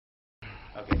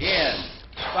Okay. In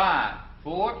 5,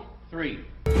 4, 3.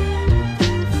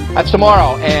 That's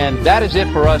tomorrow, and that is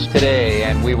it for us today.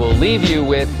 And we will leave you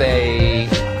with a...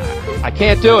 I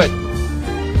can't do it.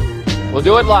 We'll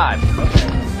do it live.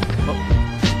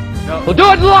 No. We'll do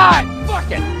it live.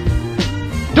 Fuck it.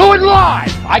 Do it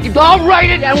live. I'll write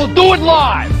it, and we'll do it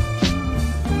live.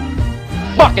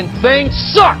 Fucking thing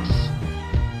sucks.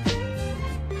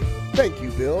 Thank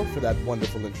you, Bill, for that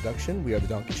wonderful introduction. We are the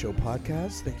Donkey Show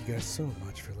Podcast. Thank you guys so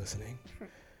much for listening.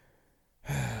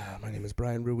 My name is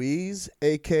Brian Ruiz,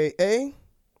 a.k.a.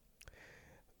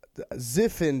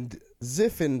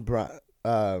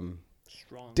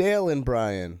 Dale and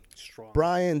Brian. Strong.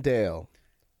 Brian Dale.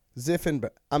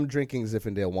 I'm drinking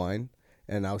Zinfandel wine,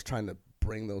 and I was trying to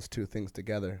bring those two things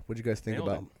together. What do you guys think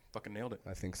about? Fucking nailed it.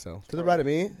 I think so. To the right of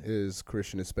me is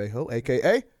Christian Espejo,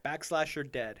 a.k.a. Backslash you're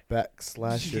dead.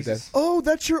 Backslash you're dead. Oh,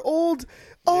 that's your old.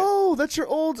 Oh, that's your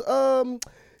old.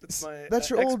 That's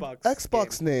your old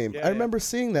Xbox name. Yeah, I remember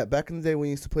seeing that back in the day when we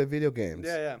used to play video games.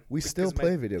 Yeah. We still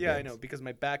play video games. Yeah, I know, because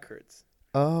my back hurts.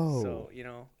 Oh. So, you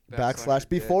know. Backslash.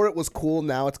 Before it was cool,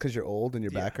 now it's because you're old and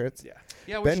your back hurts. Yeah.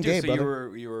 Yeah, what you do,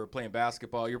 so you were playing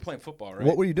basketball. You were playing football, right?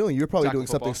 What were you doing? You were probably doing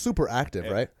football. something super active,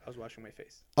 right? I was washing my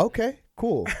face. Okay,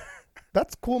 cool.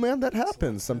 That's cool, man. That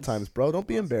happens sometimes, bro. Don't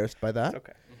be embarrassed by that. It's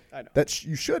okay. I know.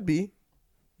 You should be.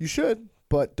 You should,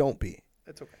 but don't be.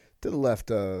 It's okay. To the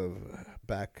left of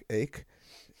backache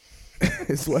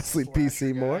is Wesley P.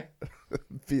 Seymour.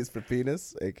 P is for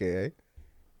penis, a.k.a.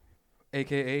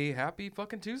 AKA Happy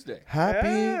fucking Tuesday. Happy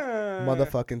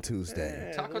motherfucking Tuesday.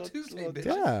 Yeah, Taco Tuesday, bitch.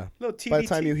 Yeah. By the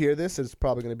time you hear this, it's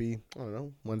probably going to be, I don't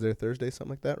know, Wednesday or Thursday, something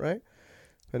like that, right?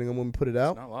 Depending on when we put it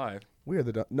out. It's not live. We are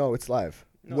no, it's live.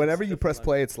 No, Whenever it's you press live.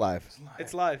 play, it's live.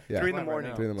 It's live. Yeah. 3 in the Live right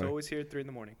morning. now. 3 in the It's morning. always here at 3 in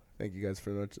the morning. Thank you guys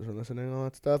for listening and all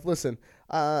that stuff. Listen,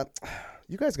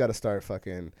 you guys got to start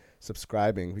fucking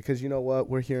subscribing because you know what?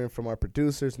 We're hearing from our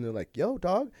producers and they're like, yo,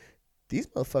 dog, these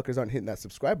motherfuckers aren't hitting that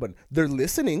subscribe button. They're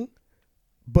listening,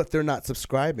 but they're not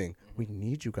subscribing. We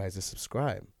need you guys to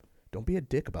subscribe. Don't be a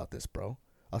dick about this, bro.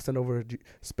 I'll send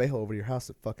Spejo over to your house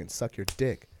to fucking suck your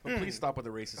dick. But please stop with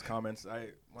the racist comments.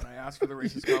 When I asked for the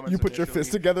racist comments, You put your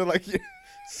fist together like you.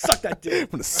 Suck that dick. I'm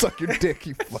gonna suck your dick,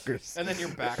 you fuckers. and then your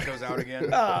back goes out again.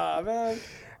 Ah, man.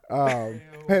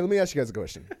 Hey, let me ask you guys a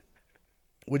question.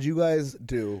 Would you guys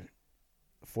do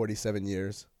 47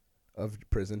 years of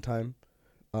prison time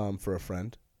for a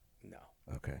friend? No.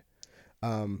 Okay.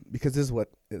 Because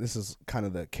this is kind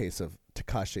of the case of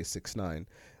Tekashi 6ix9ine.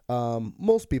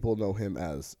 Most people know him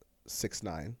as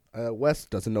 6ix9ine. Wes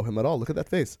doesn't know him at all. Look at that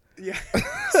face. Yeah.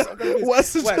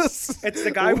 Wes is just. It's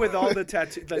the guy with all the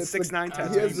tattoos, the 6ix9ine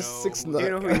tattoos. He has a 6ix9ine. Do you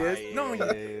know who he is? No,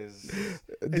 is.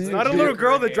 it's not a little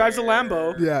girl that drives a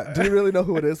Lambo. Yeah. Do you really know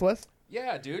who it is, Wes?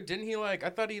 Yeah, dude. Didn't he I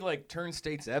thought he turned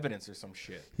state's evidence or some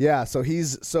shit. Yeah. So he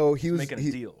was making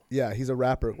a deal. Yeah, he's a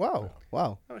rapper. Wow.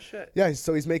 Oh shit. Yeah.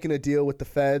 So he's making a deal with the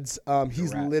feds.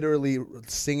 He's literally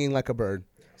singing like a bird.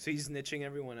 So he's snitching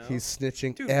everyone else. He's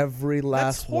snitching Dude, every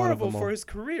last that's one of horrible them. for his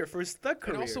career, for his thug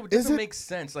career. And also, it doesn't make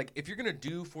sense. Like, if you're gonna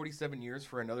do 47 years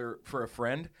for a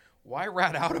friend, why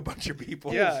rat out a bunch of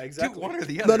people? Yeah, exactly. Do one or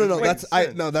the other. No. Wait, That's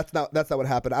not what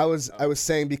happened. I was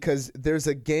saying because there's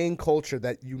a gang culture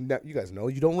that you guys know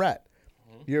you don't rat.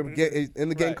 You're in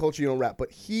the gang culture you don't rat.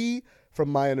 But he, from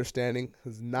my understanding,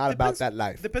 is not about that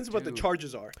life. Depends on what the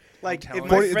charges are. Like if my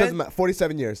 40, it doesn't friend, matter.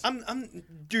 47 years.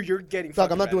 Dude, you're getting.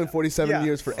 Dog, I'm not doing ratted 47 out.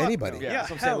 years for fuck anybody. no. Yeah,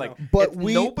 that's what I'm hell saying. Like, no. But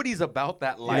nobody's about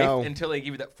that life know, until they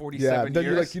give you that 47 years. then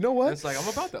you're like, you know what? It's like, I'm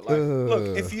about that life.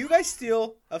 Look, if you guys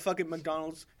steal a fucking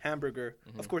McDonald's hamburger,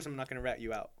 of course I'm not gonna rat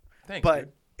you out. Thanks, But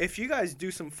dude. if you guys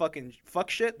do some fucking fuck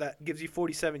shit that gives you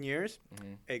 47 years,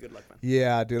 hey, good luck, man.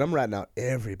 Yeah, dude, I'm ratting out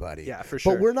everybody. Yeah, for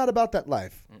sure. But we're not about that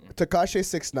life. Tekashi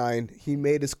 6ix9ine, he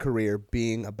made his career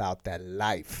being about that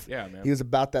life. Yeah, man. He was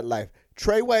about that life.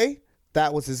 Treyway,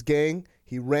 that was his gang.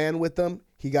 He ran with them.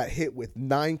 He got hit with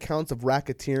 9 counts of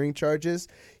racketeering charges.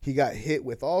 He got hit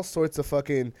with all sorts of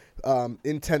fucking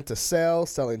intent to sell,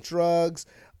 selling drugs.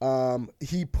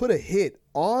 He put a hit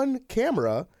on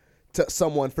camera to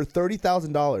someone for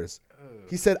 $30,000.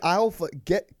 He said, "I'll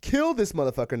kill this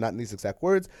motherfucker." Not in these exact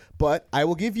words, but I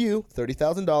will give you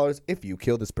 $30,000 if you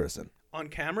kill this person. On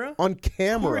camera? On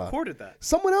camera. Who recorded that?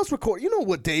 Someone else recorded. You know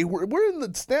what day we're in the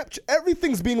Snapchat.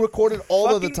 Everything's being recorded all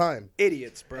of the Fucking time.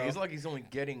 Idiots, bro. He's like he's only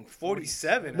getting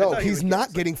 47. No, he's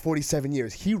not getting 47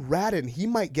 years. He ratted. He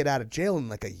might get out of jail in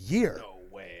like a year. No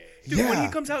way. Dude, yeah. when he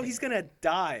comes out, he's gonna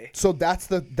die. So that's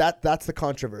the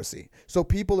controversy. So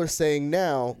people are saying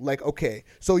now, like, okay,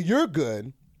 so you're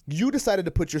good. You decided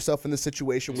to put yourself in this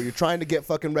situation where you're trying to get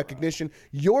fucking recognition.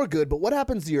 You're good, but what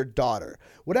happens to your daughter?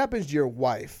 What happens to your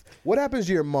wife? What happens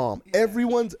to your mom?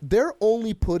 They're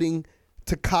only putting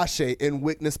Tekashi in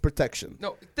witness protection.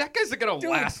 No, that guy's not gonna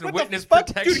last in what witness the fuck?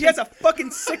 protection. Dude, he has a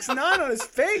fucking 6'9" on his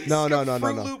face. No.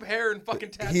 Fruit Loop hair and fucking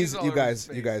tattoos. all You over his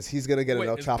guys, face. he's gonna get an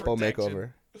El Witness Chapo protection.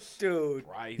 makeover. Dude.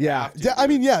 Right. Yeah, have to, I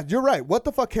mean, dude. yeah, you're right. What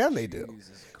the fuck can they do?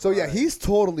 Jesus So yeah, Christ. he's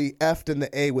totally effed in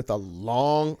the A with a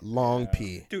long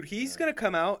P. Dude, he's gonna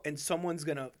come out and someone's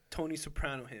gonna Tony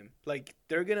Soprano him. Like,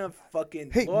 they're gonna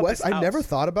fucking Hey, blow up Wes, his I house. never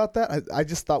thought about that. I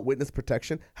just thought witness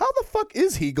protection. How the fuck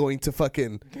is he going to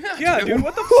fucking? Yeah, dude,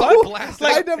 what the Fuck, fuck? blast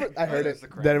I it. never. I heard That's it. the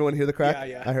crack. Did everyone hear the crack? Yeah,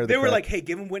 yeah. I heard. They the were crack. like, "Hey,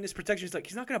 give him witness protection." He's like,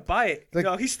 "He's not gonna buy it. Like-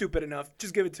 No, he's stupid enough.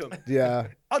 Just give it to him. yeah,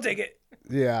 I'll take it."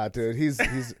 yeah, dude. He's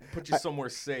Put you somewhere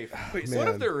safe. Wait, So what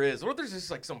if man. there is? What if there's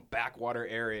just like some backwater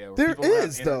area? Where There people don't have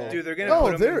is, though. internet? Dude, they're gonna Oh,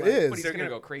 put him there in, like, is. But he's they're gonna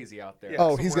gonna go crazy out there.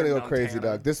 Oh, he's gonna Somewhere go in crazy,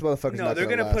 Montana. dog. This motherfucker's No, not they're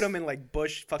gonna last. put him in like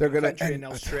bush They're fucking gonna country in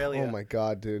and- Australia. Oh my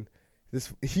god, dude.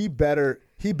 He better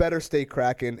stay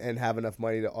cracking and have enough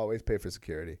money to always pay for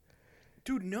security.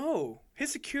 Dude, no.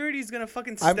 His security is gonna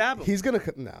fucking stab him. He's gonna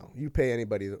no. You pay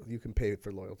anybody. You can pay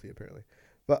for loyalty apparently,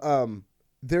 but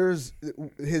there's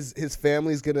his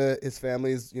family's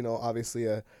obviously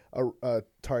a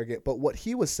target. But what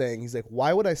he was saying, he's like,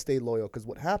 why would I stay loyal? Because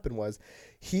what happened was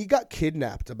he got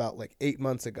kidnapped about like 8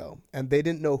 months ago, and they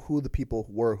didn't know who the people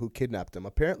were who kidnapped him.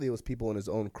 Apparently, it was people in his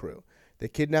own crew. They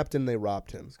kidnapped him. They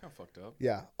robbed him. It's kind of fucked up.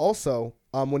 Yeah. Also,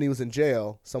 when he was in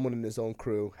jail, someone in his own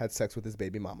crew had sex with his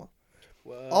baby mama.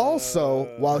 Also,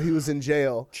 while he was in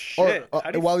jail, Shit. How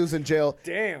do you- while he was in jail,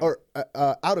 Damn. or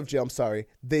out of jail, I'm sorry,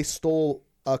 they stole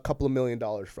a couple of $1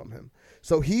 million from him.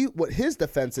 So what his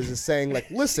defense is saying like,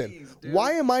 listen, Jeez, dude.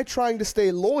 why am I trying to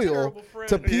stay loyal Terrible friend.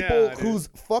 to people Yeah, dude. who's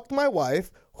fucked my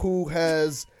wife, who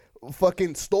has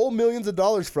fucking stole millions of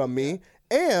dollars from me,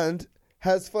 and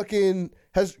has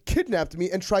kidnapped me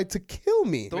and tried to kill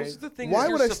me? Those are the things Why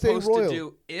you're would I stay supposed royal? to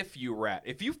do if you rat.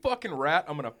 If you fucking rat,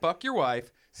 I'm gonna fuck your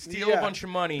wife, steal a Yeah. bunch of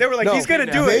money. They were like, No, he's gonna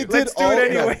do They it. Let's do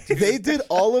it anyway. They did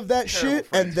all of that Terrible shit,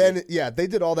 and friendship. then they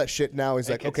did all that shit. Now he's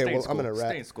Hey, like, kids, okay, stay in well, I'm school. gonna rap.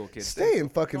 Stay in school, kids. Stay in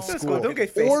fucking Don't school, Don't get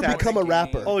face or tats. become a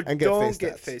rapper Oh, and get don't face get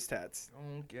tats. face tats.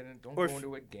 Don't Or go f-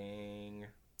 into a gang.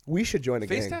 We should join a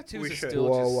Face gang. tattoos We is should. still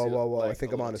Whoa, just whoa, whoa, whoa! I like,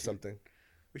 think a I'm onto little too- something.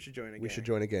 We should join a gang. We should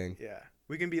join a gang. Yeah.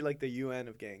 We can be like the UN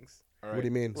of gangs. All What do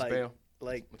you mean? Like, Bail.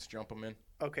 like, Let's jump them in.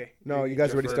 okay. No, you guys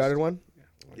go already first. started one.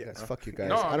 Yeah. Guys, fuck you guys.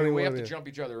 No, I I don't mean, even we have want to jump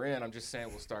each other in. I'm just saying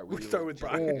we'll start with We you. start with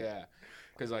Brian. Yeah.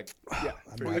 Because like Yeah.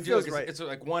 might- I It feel feels like right. it's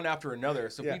like one after another.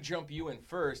 So if Yeah. we jump you in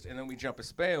first and then we jump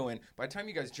Espeo in, by the time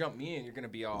you guys jump me in, you're gonna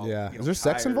be all Yeah. you Is know, there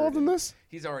sex tired involved in and this?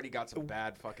 He's already got some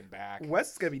bad fucking back.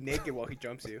 Wes is gonna be naked while he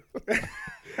jumps you.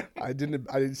 I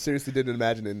seriously didn't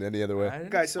imagine it in any other I way. didn't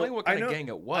Guys, so explain what I kind know, of gang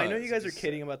it was. I know you guys are Just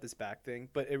kidding said- about this back thing,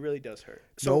 but it really does hurt.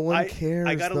 No one I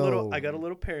cares, got a though.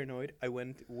 little paranoid. I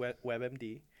went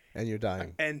WebMD, And you're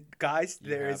dying. and guys, You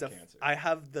there have is cancer. I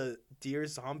have the deer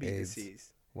zombie AIDS.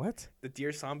 disease. What? The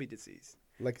deer zombie disease.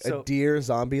 Like So- a deer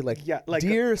zombie? Like Yeah, like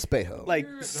deer spejo. Like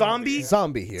Deer zombie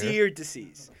zombie here. deer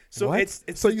disease. So what? it's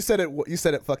so you said it. You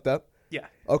said it fucked up. yeah.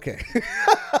 Okay.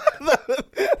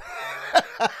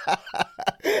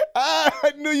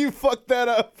 I knew you fucked that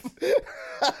up.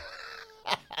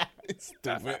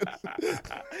 Stupid.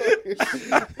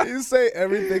 You say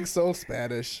everything so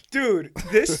Spanish. Dude,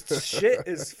 this shit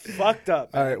is fucked up.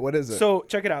 All right, what is it? So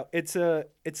check it out. It's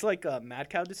like a mad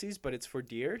cow disease, but it's for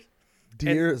deer.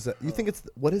 Deer. You think it's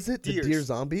what is it? The Deers. deer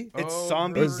zombie? It's Oh,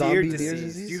 zombie, Or deer, zombie deer disease.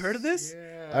 disease? You heard of this?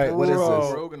 Yeah. All right, what is Bro.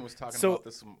 this? Rogan was talking So- about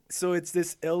this. So it's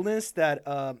this illness that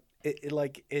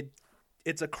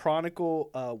it's a chronical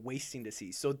wasting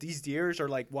disease. So these deers are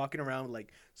like walking around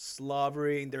like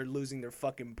slobbering. They're losing their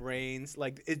fucking brains.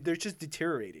 Like they're just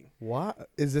deteriorating. What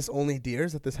is this? Only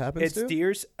deers that this happens It's to?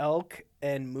 deers, elk,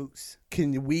 and moose.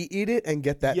 Can we eat it and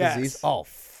get that Yes. disease? Oh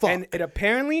fuck! And it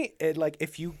apparently like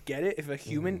if you get it, if a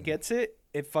human gets it,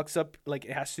 it fucks up like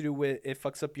it has to do with it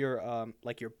fucks up your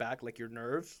like your back, like your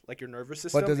nerves, like your nervous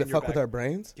system. What does and it your fuck with back. our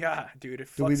brains? Yeah, dude. It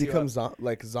Do we fucks you become up.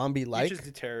 like zombie You like? just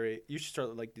deteriorate. You should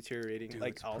start like deteriorating, Dude,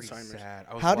 like it's pretty Alzheimer's. sad.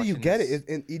 I was How do you watching get this- it?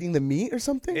 In eating the meat or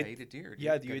something? I ate a deer.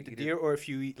 Yeah, dude. do you eat Gotta the deer, or if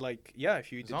you eat like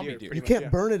if you eat the Zombie deer, deer. pretty You much, can't yeah.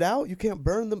 burn it out. You can't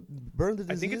burn the disease.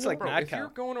 I think it's like out? Bro, mad if cow. you're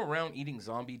going around eating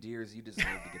zombie deers, you deserve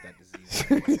to get that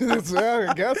disease. Yeah,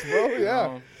 I guess, bro. Yeah.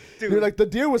 Um, Dude, You're like the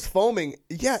deer was foaming.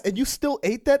 Yeah, and you still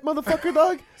ate that motherfucker,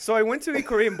 dog. so I went to a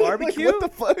Korean Like, barbecue. what the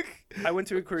fuck? I went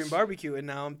to a Korean barbecue, and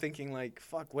now I'm thinking like,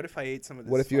 fuck, what if I ate some of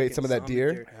this? What if you ate fucking some of that zombie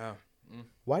deer? yeah.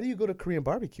 Why do you go to Korean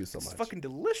barbecue so It's much? fucking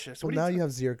delicious. Well, What now are you you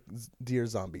have deer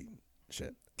zombie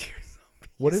shit. Deer zombie.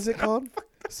 What is it called?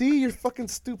 See, you're fucking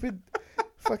stupid.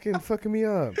 fucking me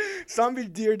up. Zombie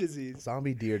deer disease.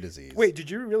 Zombie deer disease. Wait, did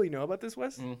you really know about this,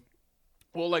 Wes?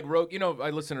 Well, like I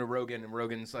listen to Rogan, and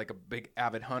Rogan's like a big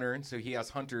avid hunter, and so he has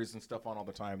hunters and stuff on all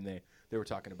the time. They were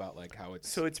talking about like how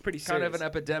it's pretty kind of serious. an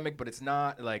epidemic, but it's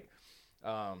not like.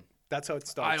 That's how it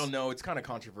starts. I don't know. It's kind of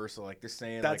controversial. Like they're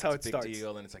saying That's how it's a it big starts.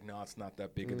 deal, and it's like no, it's not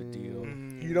that big of a deal.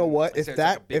 You know what? Like I If said, it's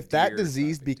like a big if that deer, it's not a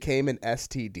disease big deal. became an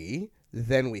STD,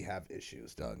 then we have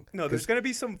issues, Doug. No, there's gonna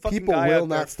be some fucking people guy will out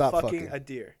there not stop fucking fucking. a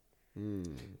deer.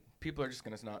 People are just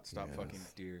gonna not stop fucking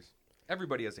deers.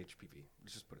 Everybody has HPV.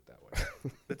 Let's just put it that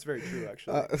way. That's very true,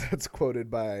 actually. That's quoted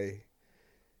by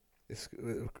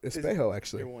Espejo,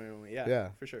 actually. You're one and only. Yeah, Yeah.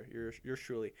 for sure. You're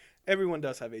truly. Everyone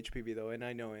does have HPV though, and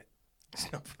I know it. It's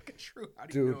not fucking true. How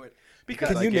do you Dude. know it? Because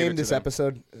Can I you gave it name to this them.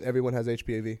 episode? Everyone has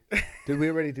HPV. Did we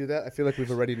already do that? I feel like we've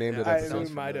already named it. Yeah, I that sounds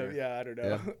episode. might have. familiar. Yeah, I don't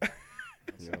know.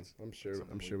 Yeah, I'm sure.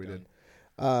 Something I'm sure we we've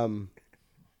did.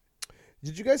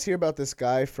 Did you guys hear about this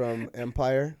guy from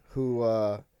Empire who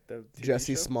The TV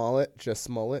Jesse show? Smallet,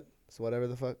 so whatever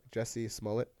the fuck, Jesse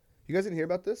Smallet. You guys didn't hear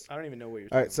about this? I don't even know what you're.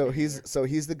 All right, talking so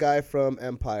he's the guy from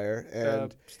Empire about.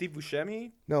 and Steve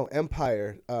Buscemi. no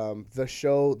Empire, the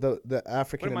show, the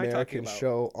African American about?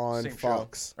 show on Same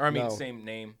Fox. show. Or I mean, No. same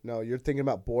name. No, you're thinking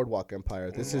about Boardwalk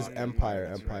Empire. This is Boardwalk Empire. Empire,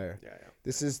 that's Empire. Yeah, yeah.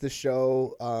 This is the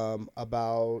show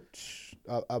about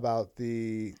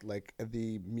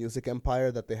the music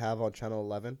empire that they have on Channel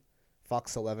 11,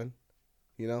 Fox 11.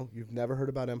 You know, you've never heard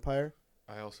about Empire?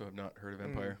 I also have not heard of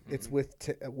Empire. It's with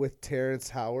Terrence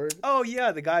Howard. Oh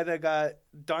yeah, the guy that got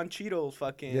Don Cheadle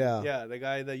fucking. Yeah. Yeah, the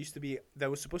guy that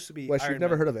was supposed to be. Wait, Iron you've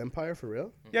never Man. heard of Empire for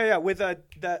real? Yeah, yeah, with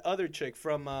that other chick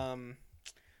from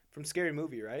Scary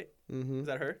Movie, right? Mm-hmm. Is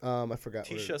that her? I forgot.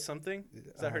 what Tisha something?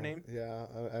 Is that her name? Yeah,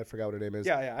 I forgot what her name is.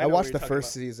 Yeah, yeah, I I know what watched you're the talking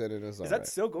first about. season and it was Is all that right.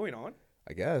 still going on?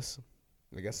 I guess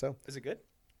so. Is it good?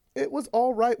 It was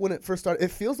all right when it first started.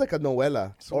 It feels like a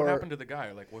novella. So what happened to the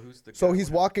guy? Like, well, who's the? So guy? he's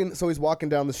What walking. He's walking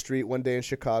down the street one day in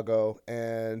Chicago,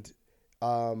 and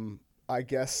I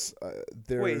guess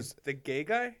there's Wait, the gay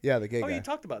guy? the gay Oh, guy. you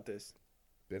talked about this.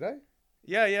 Did I?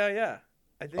 Yeah.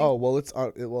 I think. Oh well,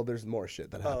 well. There's more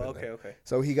shit that Oh, happened. okay, there. okay.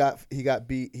 So he got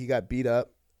beat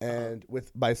up and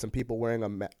by some people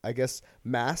wearing I guess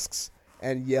masks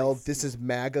and yelled, "This is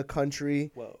MAGA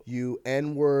country. Whoa. You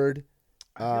N-word."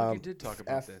 I feel like you did talk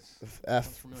about this.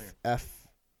 Sounds familiar.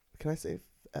 Can I say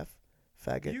F?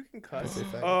 Faggot. You can cuss. say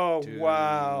faggot? Oh Dude.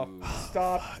 wow!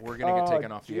 Stop. We're gonna get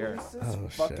taken off the air. Oh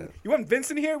shit. You want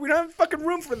Vincent here? We don't have fucking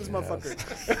room for this motherfucker.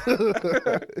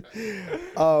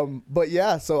 But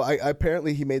yeah, so I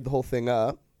apparently he made the whole thing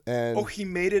up, and Oh, he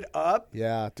made it up.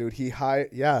 yeah, dude, he hired.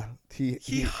 Yeah,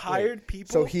 He hired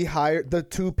people. So he hired the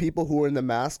two people who were in the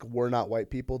mask were not white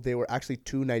people. They were actually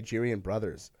two Nigerian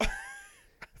brothers.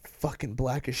 Fucking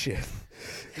black as shit.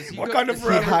 Does he Wakanda is he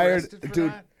forever. hired, arrested for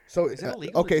dude. that? So Is it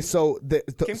illegal to okay, do so the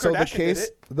Kim so the Kardashian case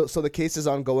did so the case is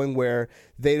ongoing where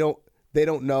they don't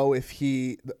know if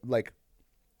he like.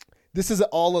 This is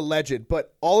all alleged,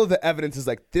 but all of the evidence is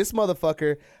like this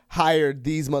motherfucker hired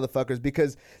these motherfuckers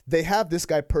because they have this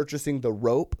guy purchasing the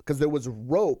rope because there was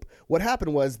rope. What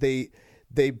happened was they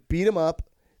beat him up.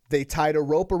 They tied a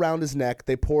rope around his neck.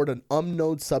 They poured an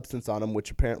unknown substance on him,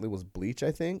 which apparently was bleach,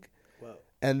 I think. Whoa.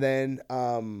 And then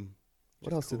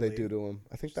what else did they Kool-Aid. do to him?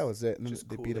 I think that was it. And then Just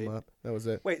they beat him Kool-Aid. up. That was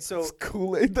it. Wait, so It's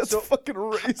Kool-Aid. That's so- fucking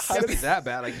racist. Can't be that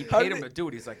bad. Like he How paid did him they- to do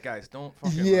it. He's like, guys, don't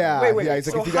fucking. Yeah. wait. he's like,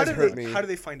 so if you how guys did hurt they me. how do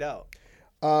they find out?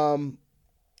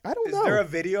 I don't Is know. there a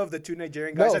video of the two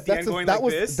Nigerian guys at the end going that like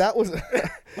was this? that was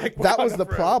Like, that was Wakanda the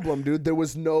forever. problem, dude. There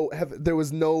was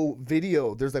no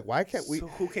video. There's like, why can't we? So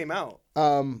who came out?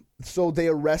 So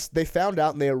they found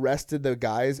out and they arrested the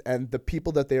guys, and the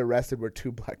people that they arrested were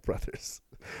two black brothers.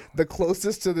 The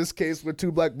closest to this case were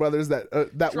two black brothers that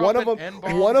one of Dropping them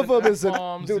N-bombs one of and them is an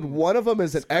F-bombs dude. and One of them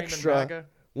is an screaming extra. MAGA.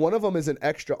 One of them is an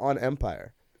extra on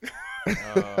Empire.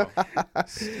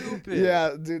 Stupid.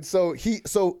 Yeah, dude. So he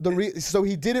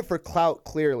did it for clout,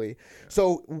 clearly.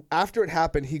 So after it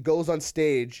happened, he goes on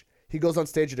stage. He goes on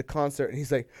stage at a concert, and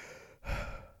he's like,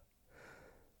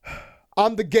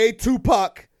 "I'm the gay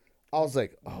Tupac." I was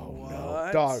like, "Oh no,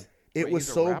 What? dog!" It Wait, was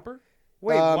he's so. a rapper?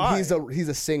 Wait, why? He's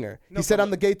a singer. No, he said, but-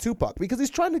 "I'm the gay Tupac" because he's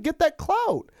trying to get that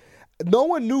clout. No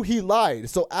one knew he lied.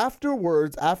 So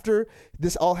afterwards, after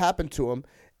this all happened to him,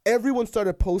 everyone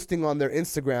started posting on their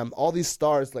Instagram, all these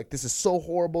stars, like, "This is so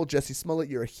horrible, Jesse Smollett,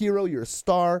 you're a hero, you're a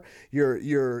star, you're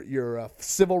a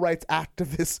civil rights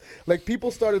activist." Like,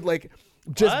 people started like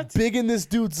just What? bigging this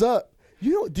dude's up.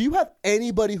 Do you have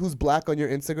anybody who's black on your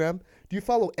Instagram? Do you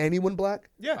follow anyone black?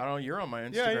 I don't know. You're on my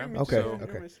Instagram. Yeah, me Okay, too.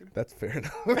 okay, So- that's fair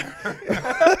enough.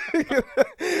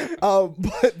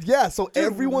 But yeah, so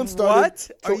everyone started. what?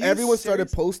 So Are you everyone started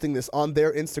serious? posting this on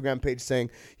their Instagram page, saying,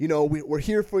 we're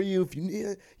here for you. If you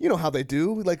need, how they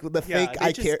do, like the Yeah, fake they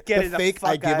I just care, get the it fake fuck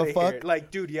I give outta a fuck. here.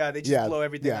 Like, dude, they just blow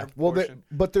everything out of Well, proportion.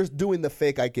 but they're doing the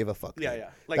fake I give a fuck. Yeah, thing. yeah.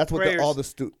 Like that's what prayers- all the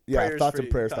prayers thoughts for and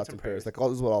you, prayers, thoughts thoughts and and prayers. prayers. Like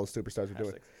this is what all the superstars are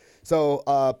doing. Hashtags. So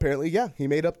apparently, yeah, he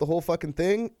made up the whole fucking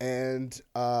thing, and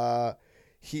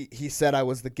he said I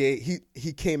was the gay.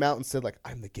 He came out and said like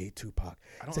I'm the gay Tupac.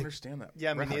 I don't understand that.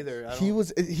 Yeah, me reference. neither. I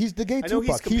He's the gay I know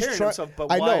he's Tupac. comparing himself,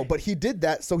 but I know, why? but he did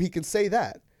that so he can say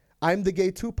that I'm the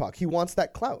gay Tupac. He wants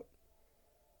that clout.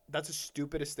 That's the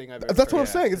stupidest thing I've ever That's what I'm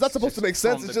heard. saying. It's not it's supposed to just make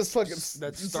sense. from It's the- just fucking.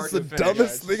 that's It's start just the to finish.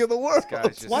 dumbest Yeah, thing in the world.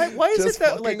 guy's just- Why is Just it that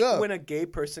fucking like up. when a gay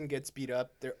person gets beat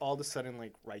up, they're all of a sudden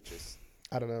like righteous?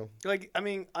 I don't know. Like, I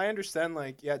mean, I understand.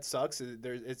 Like, yeah, it sucks.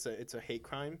 It's a hate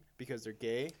crime because they're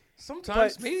gay.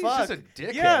 Sometimes But maybe he's fuck. just a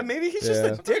dickhead. Yeah, maybe he's just a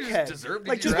Yeah. Sometimes you dickhead. just deserve to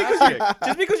Like get just your because ass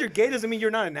just because you're gay doesn't mean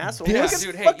you're not an asshole. Yeah, Look at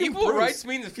dude, hey, fucking equal Bruce. rights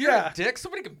means if you're Yeah. a dick,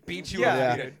 somebody can beat you Yeah. up.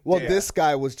 Yeah. and beat a Well, dick. this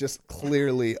guy was just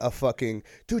clearly a fucking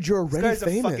dude. You're already guy's a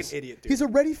fucking famous. idiot, dude. He's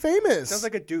already famous. Sounds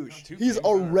like a douche. Too He's famous.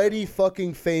 already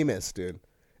fucking famous, dude.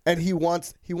 And he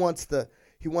wanted the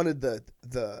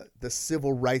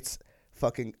civil rights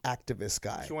fucking activist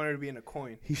guy. He wanted to be in a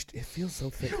coin. It feels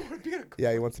so fake. I wanna be a-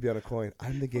 Yeah, he wants to be on a coin.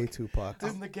 I'm the gay Tupac.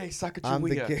 I'm the gay Sacagawea. I'm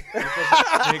the gay.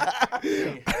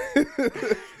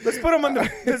 Let's put him on the.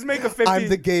 Let's make a 50. I'm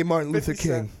the gay Martin Luther 50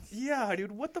 Cent. King. Yeah,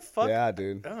 dude. What the fuck? Yeah,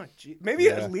 dude. Oh, gee. Maybe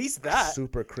Yeah. at least that.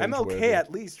 Super MLK cringeworthy.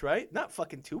 at least, right? Not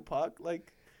fucking Tupac.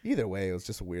 Like, Either way, it was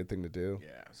just a weird thing to do.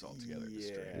 Yeah, it's all together.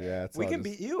 yeah. Yeah, it's We all can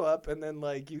just- beat you up, and then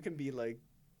like you can be like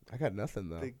I got nothing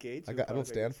though. the gay. I Tupac, don't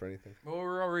stand guess. for anything. Well,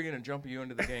 we're already gonna jump you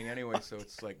into the gang anyway, so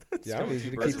it's like Yeah, I killing need two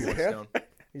you to birds keep with your one pants. stone.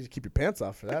 You just keep your pants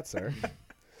off for that, sir.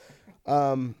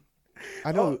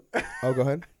 I know. Oh, go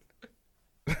ahead.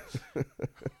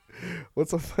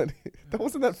 What's so funny? That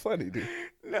wasn't that funny, dude.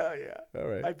 No, yeah. All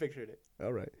right. I pictured it.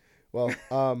 All right. Well,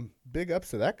 big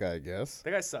ups to that guy, I guess.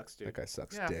 That guy sucks, dude. That guy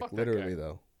sucks Yeah, dick, fuck that literally guy.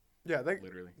 though. Yeah, that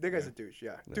Literally. guy's Yeah. a douche.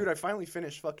 Yeah. Dude, I finally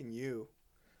finished fucking you.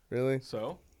 Really?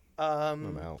 So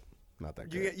I'm out. Not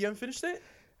that You good. haven't finished it?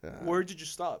 Uh, Where did you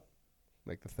stop?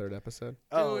 like the third episode.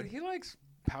 dude, he likes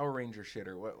Power Ranger shit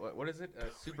or what is it?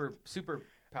 Super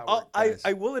power. Oh, guys.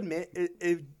 I will admit it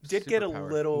did get a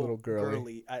Superpowered. little Little girly.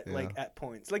 girly at Yeah. like at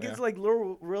points. Like Yeah. it's like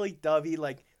little really dovey.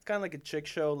 Like it's kind of like a chick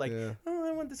show. Like Yeah. oh,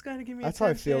 I want this guy to give me. That's how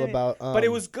I feel attention. about. But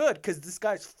it was good because this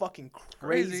guy's fucking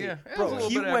crazy, Crazy, yeah. Yeah, bro. it was a little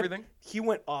he bit of went. everything. He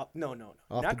went off. No,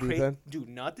 Off not the deep crazy, end? dude.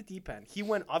 Not the deep end. He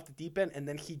went off the deep end and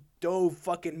then he dove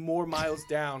fucking more miles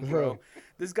down, bro.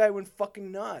 This guy went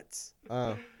fucking nuts.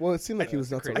 Well, it seemed like he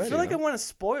was nuts crazy. already. I feel like I no? want to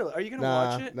spoil it. Are you gonna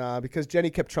Nah, watch it? nah, because Jenny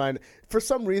kept trying. For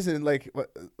some reason, like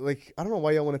I don't know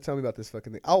why y'all want to tell me about this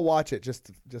fucking thing. I'll watch it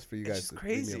just for you It's guys just to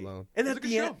crazy. leave me alone. And It's at a good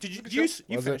the show. end, did It's you a good you, show.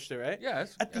 you Was it? finished it right? Yeah.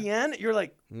 At the end, you're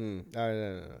like,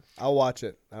 No. I'll watch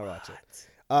it.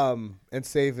 And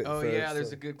save it. Oh for, yeah, there's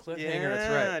so- a good cliffhanger. yeah, That's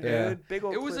right. dude, Yeah. big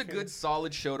old. It was a cliffhanger. good,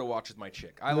 solid show to watch with my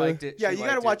chick. I Really? liked it. Yeah, She you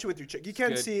gotta liked watch it with your chick. You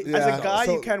can't good. see as Yeah, a guy.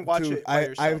 so, You can't watch dude, it by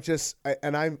yourself.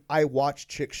 I watch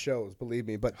chick shows, believe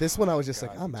me. But this one I was just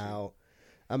like, God, I'm me too. out.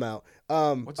 I'm out.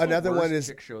 What's Another the worst one is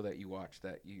chick show that you watched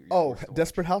that you're oh, forced to watch?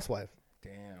 Desperate Housewife.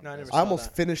 Damn. No, I never I saw almost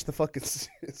that. finished the fucking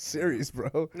series,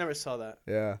 bro. Never saw that.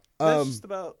 Yeah. That's just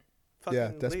about fucking Yeah,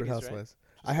 Desperate ladies, Housewives.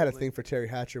 Right? I had a about thing for Terry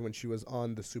Hatcher when she was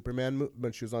on the Superman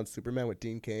when she was on Superman with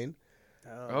Dean Cain.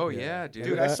 Oh Yeah. yeah, dude.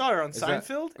 Dude, that- I saw her on Is that-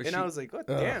 Seinfeld, was and she- I was like, "What?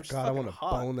 Oh, Damn, she's God, I fucking want to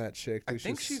hot." bone that chick. I Dude,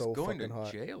 think she's so going to fucking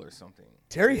hot. jail or something.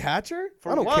 Terry Hatcher?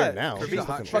 For I don't what? care now. For She's being a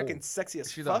hot fucking chick. sexy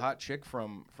as She's fuck. a hot chick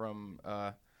from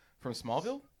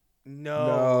Smallville.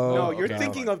 No, No, you're okay.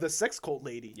 thinking of the sex cult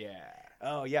lady. Yeah.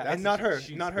 Oh yeah, That's and not a- her,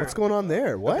 she's- not her. What's going on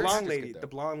there? The What? She's blonde just lady, good, though. the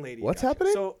blonde lady. What's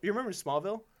happening? So you remember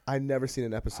Smallville? I never seen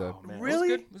an episode. Oh, man.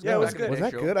 Really? It was good. It was Yeah, good it was back in good. the Was day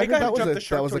that show. good? I They heard kinda that was jumped a the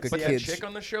shark that was like a towards But the that kid's. chick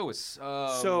on the show was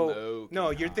So low-key no,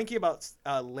 you're hot. thinking about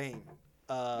Lang,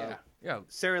 Yeah.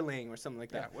 Sarah Lang or something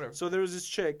like that. Yeah, whatever. So there was this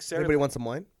chick, Sarah. Anybody want some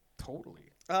wine? Totally.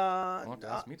 Uh, Don't have to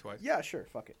ask me twice. Yeah, sure.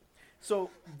 Fuck it.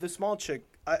 So the small chick,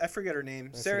 I forget her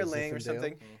name, Sarah was Lang or Zinfandel.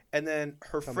 something, and then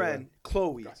her Tell me friend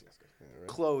Chloe. Gracias.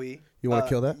 Chloe. You wanna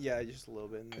kill that? Yeah, just a little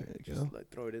bit. And There you just go. like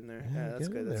throw it in there. Yeah, Yeah, that's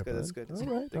get good. in That's there, good. That's bud. good.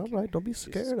 All right, Thank all you. right. Don't be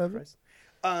Jesus scared of it.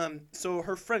 Christ. So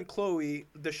her friend Chloe,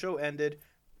 the show ended.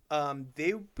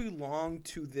 They belong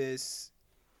to this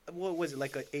what was it,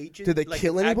 like an agent? Did they like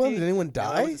kill anyone? acting- Did anyone No,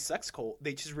 die? that was a sex cult.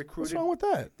 They just What's recruited. wrong with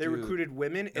that? They Dude, recruited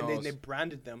women and no, then it's- they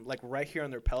branded them like right here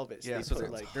on their pelvis. Yeah, They so put,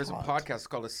 there's, like there's a hot. podcast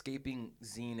called Escaping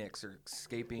Xenix or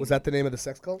Escaping. Was that the name of the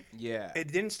sex cult? Yeah.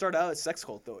 it didn't start out as sex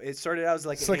cult though. It started out as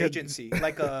like It's an like a- agency,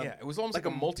 like a Yeah, it was almost like,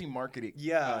 like a a- multi-marketing,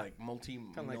 Yeah. like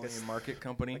multi-million like a s- market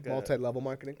company. like a- Multi-level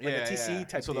marketing. like a TCE And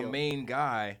type so deal. the main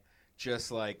guy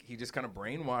just like he just kind of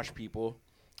brainwashed people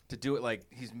to do it. Like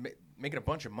he's making a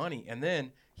bunch of money, and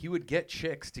then he would get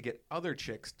chicks to get other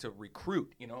chicks to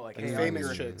recruit. You know, like hey,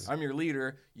 famous chicks. I'm your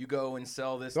leader. You go and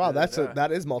sell this. Wow, da, da, da.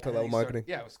 that is And then multi-level he started- marketing.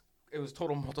 Yeah, it was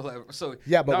total multi-level. So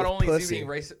Yeah, but not with only is pussy. he being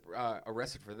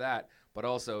arrested for that, but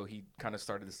also he kind of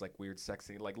started this like weird sex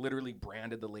thing, like literally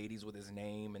branded the ladies with his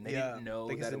name, and they Yeah, didn't know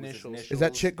like his that it was his initials. initials. Is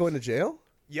that chick going to jail?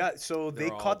 Yeah, so they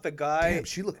They're all- caught the guy. Damn,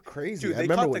 she looked crazy. Dude, I they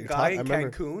remember caught what the you guy talked. in I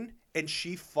remember. Cancun, and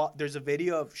she fought. There's a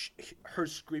video of her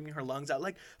screaming her lungs out,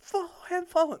 like "Follow him,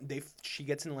 follow him." She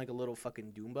gets in like a little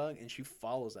fucking doom bug, and she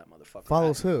follows that motherfucker.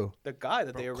 Follows back. who? The guy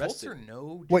that Bro, they Colts arrested. are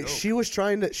no Wait, joke. she was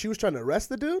trying to arrest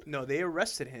the dude? No, they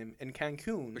arrested him in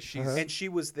Cancun, But she's and she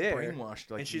was there,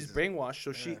 brainwashed, like and she's he's- brainwashed.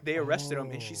 So they arrested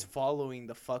him, and she's following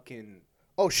the fucking.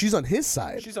 Oh, she's on his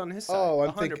side. She's on his side. Oh,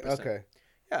 I'm 100%. thinking. Okay.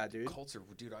 Yeah, dude. Colts are,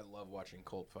 dude. I love watching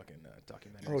Colt fucking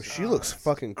documentaries. Oh, she looks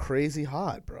fucking crazy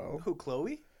hot, bro. Who?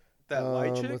 Chloe? That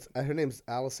white chick? Her name's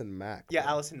Allison Mack. Yeah,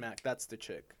 bro. Allison Mack. That's the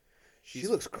chick. She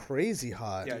looks crazy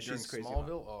hot. Yeah, During she's crazy hot.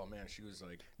 Smallville. Oh man, she was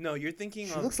like. No, you're thinking.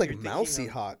 She of, looks like you're thinking mousy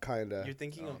of- hot, kinda. You're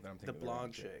thinking Oh, of then I'm the thinking of the wrong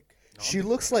blonde chick. chick. No, She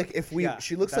looks like if we. Yeah,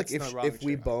 She looks like that's if the wrong if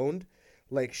we chick. boned,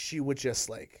 like she would just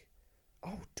like.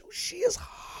 Oh, dude, she is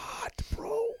hot,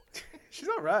 bro. She's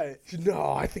all right.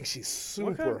 No, I think she's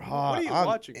super kind- hot. what are you I'm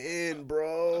watching? in,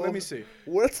 bro. Let me see.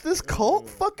 What's this cult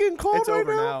fucking called It's right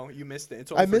over now? now. You missed it.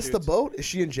 It's over I for missed the dudes. boat. Is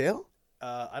she in jail?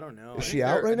 I don't know. Is she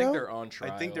out right I think now? they're on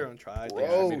trial. I think they're on trial.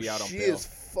 Bro, maybe out on she bail. is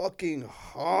fucking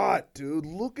hot, dude.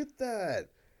 Look at that.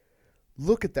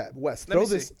 Look at that. Wes, Let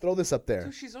me throw this up there.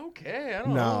 Dude, she's okay. I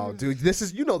don't No, know. dude, this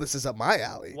is up my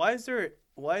alley. Why is there?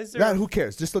 Nah, who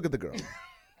cares? Just look at the girl.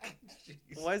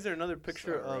 Why is there another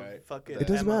picture of alright. fucking? It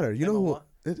doesn't matter. You know who-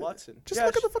 it- Watson. just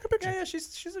look at the fucking picture. Yeah,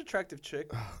 she's an attractive chick.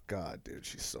 Oh God, dude,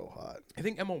 she's so hot. I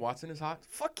think Emma Watson is hot.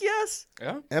 Fuck yes.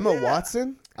 Yeah. Emma Yeah.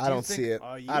 Watson? I you don't think- see it.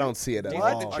 Are you- I don't see it at Do you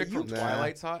What? all. think the chick Are you- from Nah.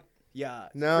 Twilight's hot? Yeah.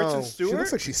 No, Kristen she Stewart.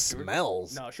 looks like she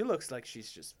smells. No, she looks like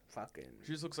she's just fucking.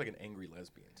 She just looks like an angry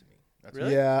lesbian to me. That's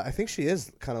Really? Yeah, I think she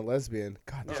is kind of lesbian.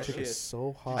 God, this Yeah, chick she is is.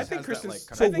 so hot. I think has that, Kristen. like,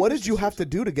 I so think what did Kristen you have Stewart's-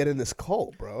 to do to get in this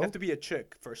cult, You bro? have to be a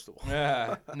chick first of all.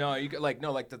 Yeah. No, you get like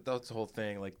no, like that's the whole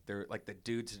thing. Like they're like the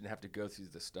dudes didn't have to go through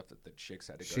the stuff that the chicks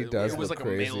had to go. She It- does It was look like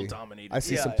a crazy. male dominated. I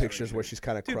see Yeah, some yeah. pictures where she's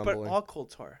kind of Dude, crumbling. but all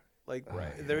cults are like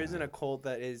Right. there isn't a cult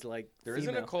that is like There isn't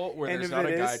a female. cult where And there's if not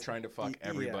it a guy is, trying to fuck yeah.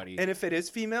 everybody. And if it is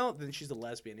female, then she's a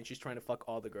lesbian and she's trying to fuck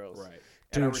all the girls. Right.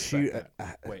 And I Dude, she respect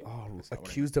that. Wait, that's not what I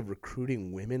accused of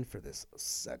recruiting women for this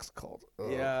sex cult.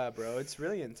 Ugh. Yeah, bro, it's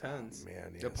really intense.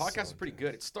 Man, The podcast is pretty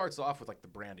good. It starts off with like the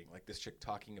branding, like this chick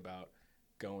talking about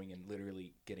going and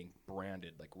literally getting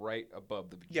branded, like right above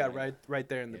the Yeah, vagina. right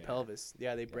there in the Yeah. pelvis.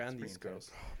 Yeah, they it's brand pretty these girls.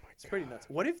 intense. It's pretty nuts.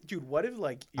 What if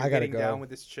like I you're gotta getting go. down with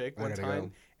this chick I one gotta time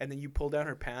go. and then you pull down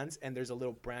her pants and there's a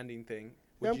little branding thing?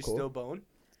 Would I'm you cool. still bone?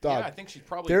 Dog, Yeah, I think she's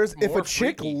probably. there's if more a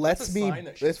chick freaky. lets That's a me, sign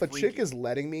that she's if a chick freaky. is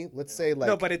letting me, let's say like,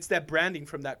 No, but it's that branding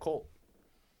from that cult.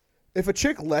 if a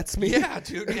chick lets me, Yeah,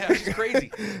 dude. Yeah, she's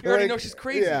crazy. You already Like, know she's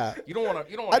crazy. yeah. You don't want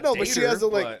to. You don't I want to. know, but she has a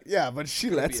like, but yeah, but she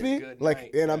it'll lets be a me, good like,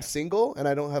 night, and I'm yeah. single and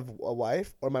I don't have a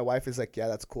wife, or my wife is like, yeah,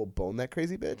 that's cool, bone that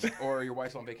crazy bitch, Or your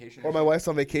wife's on vacation. or my wife's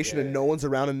on vacation and Yeah. no one's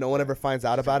around and no one ever finds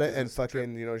out about it, and business trip.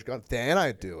 fucking, she's gone. Then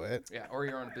I do it. Yeah, or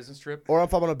you're on a business trip. Or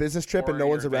if I'm on a business trip and Or no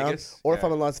one's you're in around, Vegas. or if Yeah.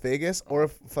 I'm in Las Vegas, or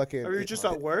if fucking, Or you're just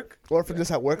at work. or if I'm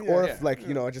just at work, or if Yeah. like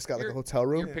I just got like a You're- hotel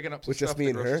room you're picking up some with just stuff me at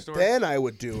and the her, grocery store. then I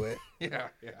would do it. Yeah,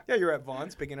 yeah. Yeah, you're at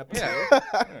Vaughn's picking up. Yeah.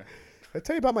 Did I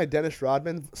tell you about my Dennis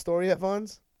Rodman story at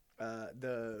Vaughn's?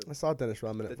 The I saw Dennis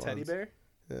Rodman the at teddy Vaughn's. bear.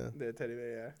 Yeah, The teddy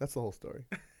bear. Yeah. that's the whole story.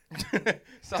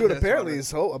 Stop Dude, that, apparently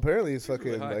Robert. he's fucking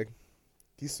really high. like,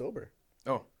 he's sober.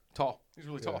 Oh, tall. He's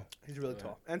really tall. He's really Yeah.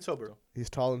 tall and sober. He's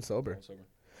tall and sober. Tall, sober.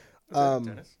 Um,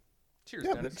 Dennis. Cheers,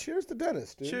 Yeah, Dennis. but cheers to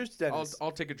Dennis, dude. Cheers, Dennis.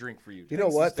 I'll take a drink for you. You know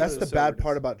Dennis what? is That's still the bad soberness.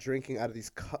 part about drinking out of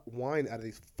these wine out of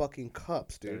these fucking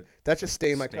cups, dude. Dude, That just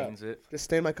stained my cup. Stains it. Just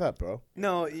stained my cup, bro.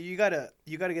 No, you gotta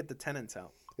get the tenants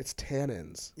out. It's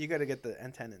tannins. You gotta get the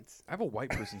tenants. I have a white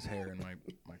person's hair in my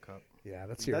cup. Yeah,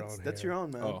 that's your own. That's hair. your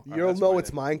own, man. Oh, You'll that's know fine it's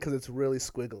then. mine because it's really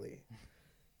squiggly.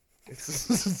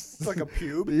 It's like a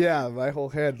pube. Yeah, my whole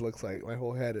head is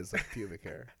like pubic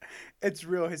hair. It's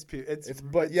real. His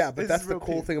pube. But This that's is the real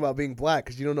cool pube. thing about being black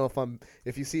because you don't know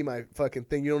if you see my fucking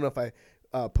thing, you don't know if I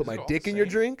put my it all dick the in your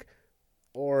same? drink.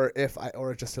 or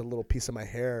just a little piece of my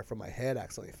hair from my head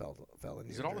accidentally fell in.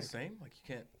 Is it all the same? Like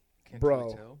you can't Bro,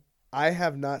 really tell? I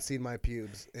have not seen my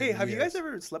pubes. Hey, in have you guys years.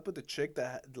 ever slept with a chick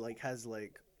that like has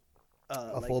like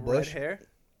like full red bush? hair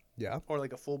Yeah, or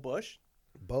like a full bush?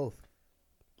 both.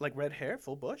 Like red hair,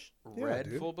 full bush? Yeah, Red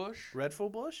dude. full bush? Red full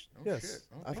bush? Oh, Yes, shit.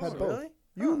 I don't I've think had so. both. Really?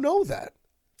 You know that.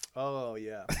 Oh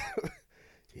yeah.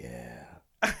 Yeah.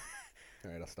 All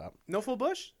right, I'll stop. No full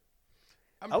bush?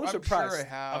 I'm, I was I'm surprised. Sure I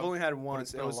have. I've only had but once.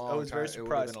 it's been I a was long very time. It would've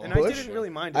surprised, been a and long I Bush? didn't really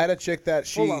mind it. I had a chick that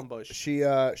Full-on bush. she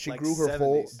Like grew her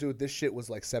whole 70s. dude. This shit was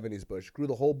like 70s bush. Grew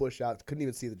the whole bush out. Couldn't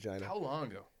even see the vagina. How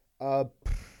long ago?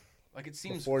 Like it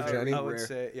seems Before very Jenny? I would rare.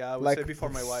 say, yeah, I would like say before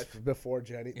my wife. Before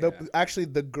Jenny. Yeah. Actually,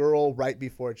 the girl right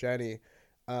before Jenny.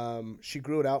 She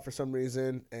grew it out for some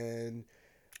reason, and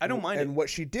I don't mind And it. what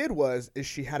she did is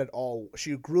she had it all.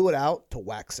 She grew it out to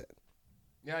wax it,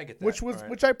 Yeah, I get that.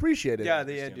 which I appreciated. Yeah,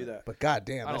 they do that. But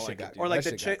goddamn, I that don't shit like it, got dude. Or like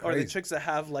that the shit got chick, or the crazy. chicks that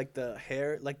have like the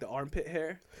hair, like the armpit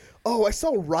hair. Oh, I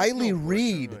saw Riley no bush,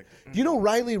 Reid. I'm like, Do you know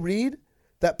Riley Reid,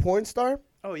 that porn star?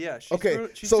 Oh yeah. She's Okay,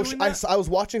 she's so doing I that? was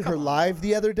watching her live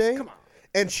the other day, Come on.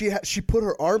 and she put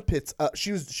her armpits up.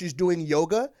 She's doing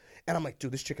yoga, and I'm like,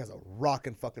 dude, this chick has a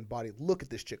rockin' fucking body. Look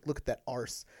at this chick. Look at that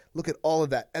arse. Look at all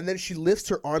of that. And then she lifts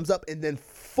her arms up, and then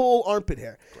full armpit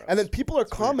hair. And then people are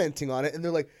commenting on it, and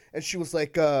they're like, and she was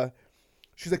like,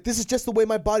 she's like, this is just the way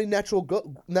my body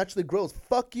naturally grows.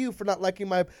 Fuck you for not liking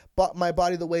my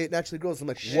body the way it naturally grows. I'm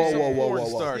like, She's whoa, a whoa, whoa, porn whoa,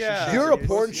 whoa. star. Yeah. She's You're a She's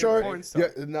porn a star. porn star.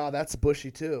 No, that's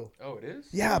bushy too. Oh, it is?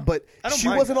 Yeah, but I don't she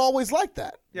mind wasn't that. always like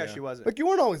that. Yeah, she wasn't. Like, you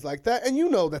weren't always like that, and you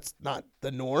know that's not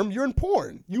the norm. You're in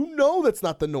porn. You know that's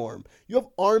not the norm. You have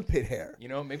armpit hair. You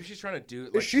know, maybe she's trying to do.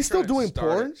 Like, she she's still trying to doing start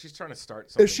porn? it. She's trying to start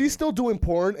something. If she's still doing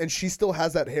porn and she still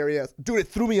has that hairy ass, dude, it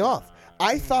threw me off.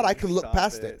 I thought I could look Stop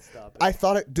past it, it. stop it. I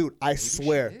thought it, dude. I Maybe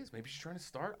swear. She is. Maybe she's trying to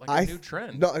start like a new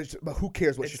trend. No, but who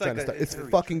cares what It's she's like trying to a- start? it's It's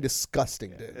very fucking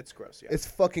disgusting, dude. It's gross. Yeah. It's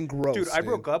fucking gross, Dude, I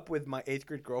broke up with my 8th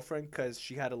grade girlfriend because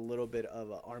she had a little bit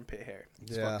of armpit hair.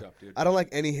 It's Yeah, fucked up, dude. I don't like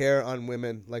any hair on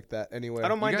women like that anywhere. I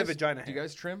don't You mind guys- the vagina hair. Do you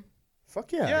guys trim?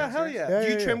 Fuck yeah. Yeah, hell yeah. Yeah, Do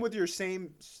you yeah, trim yeah. with your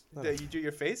same that you do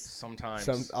your face?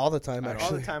 Sometimes. All the time, I don't-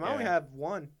 actually. All the time. I only Yeah. have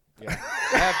one. Yeah.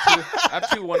 I have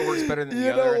two. One works better than the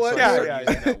You know other. what? So Yeah, I start yeah,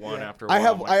 using yeah. that one after a while. I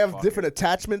have I'm like, fuck different it.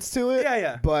 attachments to it. Yeah,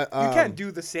 yeah. But You can't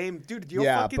do the same, dude. You'll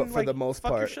yeah, fucking but for like, the most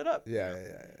fuck part, your shit up. Yeah.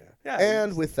 Yeah,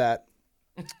 And with that,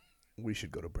 we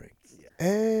should go to break.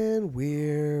 And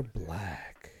we're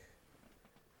black.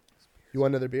 You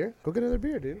want another beer? Go get another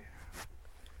beer, dude.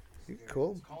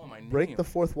 Cool. It's calling my Break name. the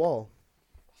fourth wall.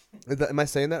 Am I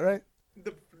saying that right?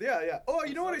 Yeah. Oh,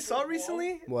 you know what I saw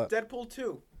recently? What? Deadpool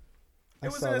 2. I It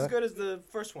saw wasn't as that. good as the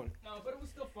first one. No, but it was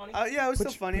still funny. Yeah, it was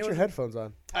Put still funny. Put It your was- headphones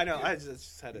on. I know. I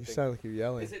just had to You think. sound like you're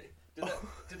yelling. Is it?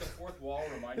 Did the fourth wall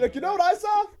remind You're like, you know what I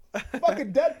saw?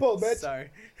 Fucking Deadpool, bitch. Sorry.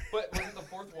 But was it the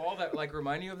fourth wall that like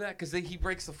remind you of that? Because he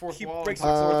breaks the fourth He wall. breaks the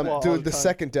fourth wall all Dude, the the time.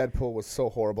 second Deadpool was so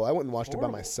horrible. I went and watched it by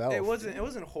Horrible. myself. It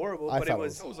wasn't horrible, I but thought it it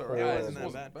was. was It horrible. wasn't It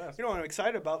wasn't that the bad. best. You know what I'm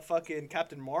excited about? Fucking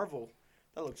Captain Marvel.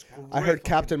 That looks great. I heard fucking-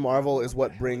 Captain Marvel is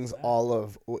what brings all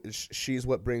of. She's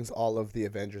what brings all of the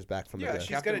Avengers back from the Yeah, dead. she's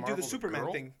Captain gonna do the Marvel's a Superman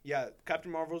girl? thing. Yeah,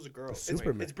 Captain Marvel's a girl.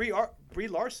 Superman. It's Brie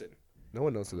Larson. No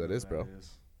one knows who that is, bro.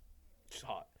 She's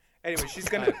hot. Anyway, she's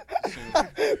gonna.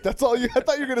 That's all you. I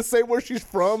thought you were gonna say where she's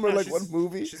from or No, like she's- what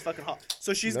movie. She's fucking hot.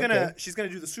 So she's Okay. gonna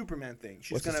do the Superman thing.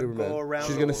 She's What's the gonna Superman? go around.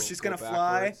 She's gonna gonna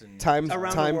fly Time around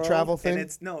the time world, travel thing.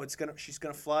 And she's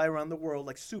gonna fly around the world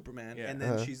like Superman, Yeah. and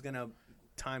then Uh-huh. she's gonna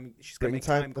Bring make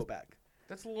time- time go back.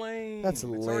 That's lame. That's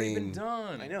It's already been lame.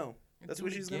 done. I know. That's Do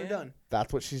what it she's gonna again? done.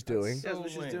 That's what she's doing. That's what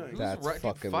she's lame. doing. Who's That's dude,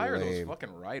 fucking fire lame. those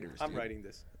fucking writers. I'm dude. writing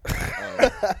this.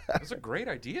 That's a great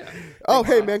idea. Oh,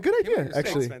 hey man, good Give me idea. your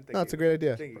Actually, man. Thank no, it's a you. great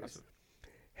idea. Thank you.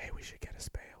 Hey, we should get a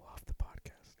spale off the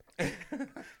podcast.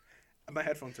 My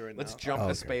headphones are in Let's now. jump Oh,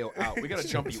 the okay. spale out. We gotta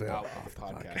jump you Spale out off of the the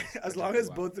podcast. As long as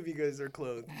both of you guys are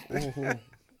clothed.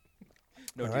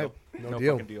 No All deal. right, No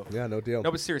deal. fucking deal. Yeah, no deal.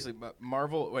 No, but seriously, but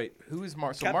Marvel. Wait, who is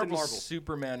Marvel? So Captain Marvel's Marvel.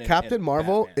 Superman. And, Captain and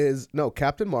Marvel Batman.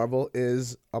 Captain Marvel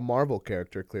is a Marvel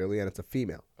character clearly, and it's a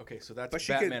female. Okay, so that's But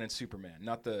she Batman could- and Superman,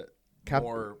 not the Cap-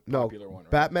 more no, popular one.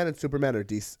 Right? Batman and Superman are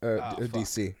DC. Oh, Are fuck.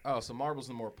 DC. Oh, so Marvel's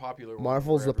the more popular one.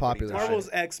 Marvel's where the everybody popular dies. Marvel's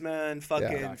X-Men,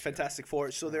 fucking Gotcha. Fantastic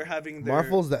Four. So they're having their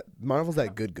Marvel's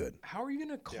that good. How are you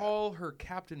gonna call her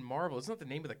Captain Marvel? Isn't that the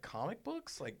name of the comic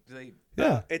books? Like do they?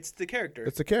 Yeah, It's the character.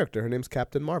 it's a character. Her name's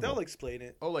Captain Marvel. They'll explain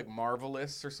it. Oh, like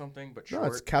Marvelous or something, but short. No,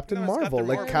 it's Captain No, it's Marvel, Captain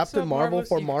like Marvel. Captain What's up, Marvel Marvelous?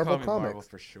 for You can Marvel call me Marvel Comics.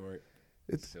 for short.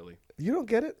 It's- Silly. You don't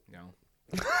get it? No.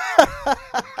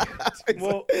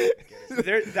 Well,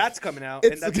 that's coming out,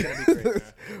 It's and that's gonna be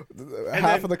great. Half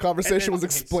then- of the conversation was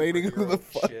and then- explaining who the Superhero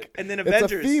fuck. shit. And then It's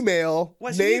Avengers. a female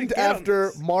Wes, you need to named get on after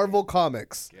this. Marvel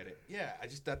Comics. Get it? Yeah, I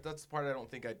just that's the part I don't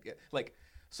think I'd get. Like,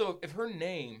 so if her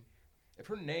name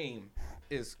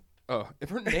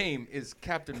is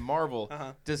Captain Marvel,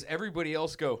 does everybody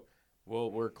else go,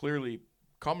 well, we're clearly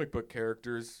comic book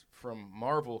characters from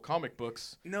Marvel comic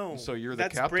books. No, so you're the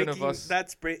captain of us.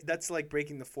 That's like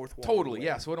breaking the fourth wall. Totally,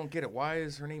 yeah. So I don't get it. Why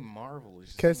is her name Marvel?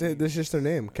 Because this is just their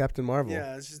name, Captain Marvel.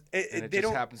 Yeah, it's just it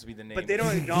just happens to be the name. But they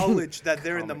don't acknowledge that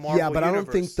they're in the Marvel. Yeah, but universe. I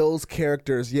don't think those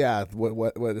characters. Yeah, what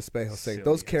Espejo's saying.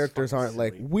 Those characters aren't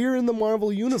like we're in the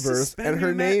Marvel universe, and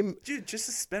her name. Dude, just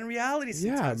suspend reality.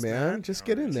 Yeah, man, just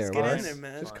get in there, Get in there,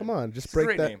 man. Just come on, just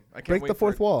break that. I can't Break wait the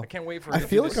fourth wall. I can't wait for. I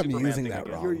feel like the I'm Superman using thing that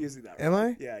again. wrong. You're using that. Am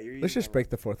I? Yeah, you're. Let's just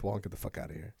break the fourth wall and get the fuck out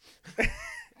of here.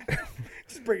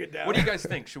 Just bring it down. What do you guys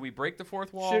think? Should we break the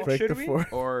fourth wall? Break the we?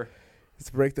 fourth. Or Let's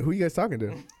break the. Who you guys talking to?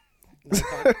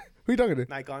 Nikon. Who you talking to?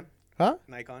 Nikon. Huh?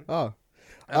 Nikon. Oh.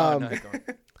 no, go.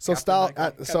 So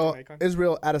Nikon. so Nikon.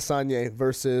 Israel Adesanya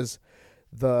versus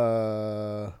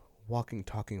the walking,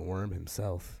 talking worm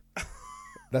himself.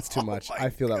 That's too much. I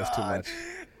feel that was too much.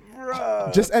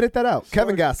 Bro. Just edit that out.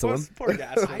 Kevin Gastelum. Poor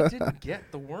Gastelum. I didn't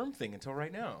get the worm thing until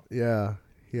right now. Yeah.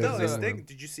 He No, has this a worm. thing.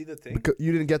 Did you see the thing?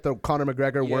 You didn't get the Conor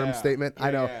McGregor worm Yeah. statement? Yeah,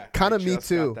 I know. yeah. Kind I of me just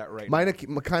too. got that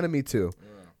right Kind of me too.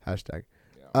 Yeah. Hashtag.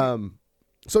 Yeah.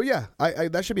 So yeah, I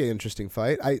that should be an interesting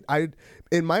fight. I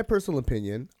in my personal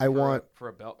opinion, I want for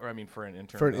a belt, or I mean for an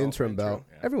interim. for an belt. interim belt.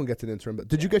 Yeah. Everyone gets an interim belt.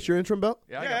 Did you get your interim belt?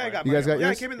 Yeah, I got You mine. guys got Yeah,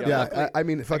 yours? I came in the Yeah, black. I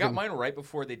mean, I fucking. got mine right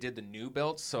before they did the new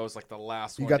belts, so it was like the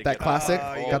last You one. got to that get classic?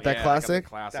 Oh, You got yeah, that I got the classic?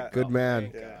 classic Good belt. man.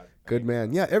 Thank Yeah. God. Good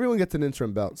man. Yeah, everyone gets an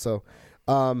interim belt. So,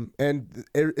 and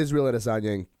Israel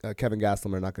Adesanya and Kevin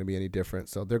Gastelum are not going to be any different.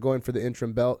 So they're going for the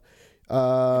interim belt who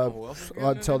else is getting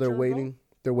an until they're interim waiting. belt?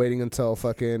 They're waiting until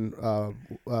fucking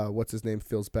what's his name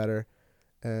feels better,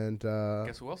 and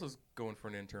Guess who else is going for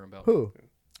an interim belt? who?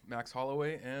 Max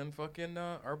Holloway and fucking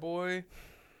our boy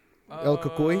El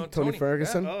Cucuy, Tony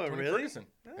Ferguson. Yeah. Oh, Tony really? Ferguson.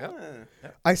 Ah.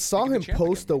 Yep. I saw He could him be champ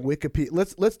post the again,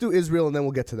 Wikipedia. Let's do Israel and then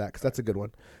we'll get to that because that's a good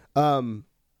one.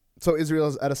 So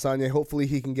Israel's Adesanya. Hopefully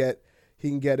he can get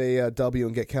a W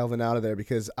and get Kelvin out of there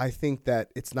because I think that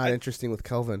it's not interesting with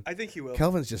Kelvin. I think he will.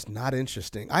 Kelvin's just not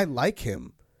interesting. I like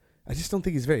him. I just don't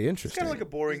think he's very He's interesting. kind of like a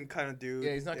boring kind of dude.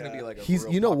 Yeah, he's not going to be like a He's,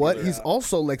 real you know what? popular- He's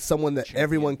also like someone that champion.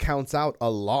 everyone counts out a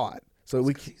lot. So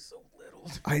we. 'cause he's so little.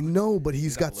 I know, but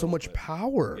he's got got a so little much bit.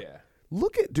 power. Yeah.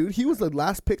 Look at dude. He was the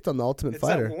last picked on the Ultimate It's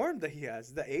Fighter. that worm that he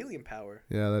has, the alien power.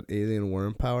 Yeah, that alien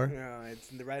worm power. Yeah,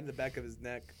 it's right in the back of his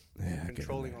neck, Yeah,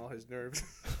 controlling all his nerves.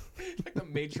 Like the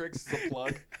Matrix is a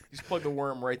plug. You just plug the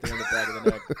worm right there in the back of the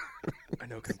neck. I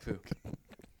know Kung Fu.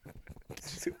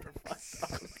 Super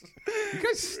fun. You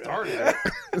guys started it.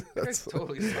 You guys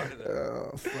totally started it.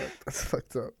 Oh, fuck. That's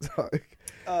fucked up.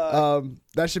 Dog.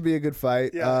 That should be a good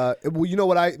fight. Yeah. Well, you know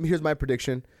what? Here's my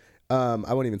prediction.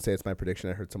 I won't even say it's my prediction.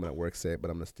 I heard someone at work say it, but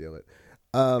I'm gonna steal it.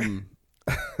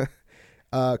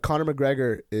 Conor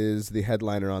McGregor is the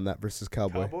headliner on that versus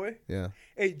Cowboy. Cowboy? Yeah.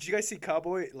 Hey, did you guys see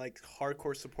Cowboy like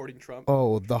hardcore supporting Trump?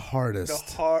 Oh, the The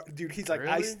hardest. dude, he's like,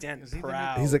 I Really? stand Is he the new-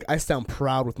 proud. He's like, I stand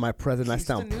proud with my president. He's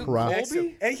I stand the new proud.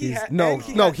 Colby? And he He's, had, no, and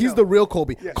he no, had he's no- the real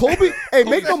Colby. Yeah. Colby, hey,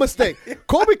 make no mistake.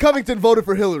 Colby Covington voted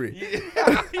for Hillary.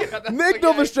 That's Make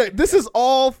no mistake. This is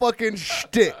all fucking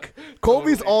shtick.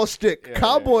 Colby's Totally. all shtick. Yeah,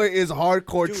 Cowboy is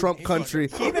hardcore Dude, Trump he's country.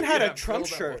 He even had Yeah, a Trump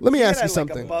build that shirt. one. Let me He ask had, you like,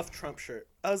 something. a buff Trump shirt.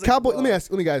 I was like, Cowboy, whoa. let me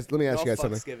ask you guys No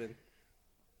something. fucks given.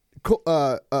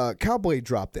 Cowboy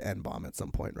dropped the N-bomb at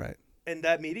some point, right? In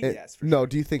that meeting, yes. For No, sure.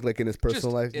 do you think like in his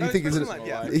personal life? Do in you his think personal life,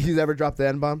 yeah. he's ever dropped the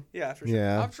N-bomb? Yeah, for sure.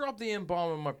 Yeah. I've dropped the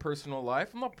N-bomb in my personal life.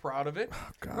 I'm not proud of it.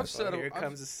 God. I've said Here I've-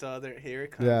 comes the Southern. Here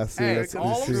it comes. Yeah, see, Hey, that's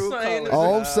all I'm true. saying is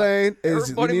All that, I'm saying is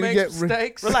everybody we need to makes get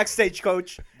mistakes. Relax,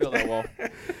 stagecoach. Build that wall.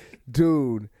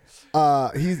 dude.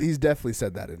 He's definitely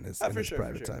said that in his, For sure, for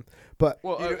private sure. time. But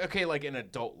Well, You know- okay, like in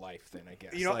adult life, then I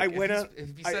guess. You know, like, I went on-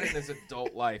 If he said it in his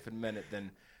adult life and meant it,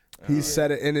 then he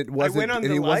said it, and it wasn't. went on And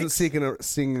the he wasn't likes.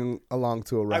 singing along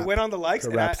to a rap. I went on the likes a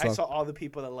and rap I song. saw all the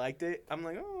people that liked it. I'm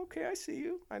like, oh, okay, I see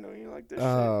you. I know you like this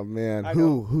Oh man, I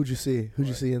know. who'd you see? Who'd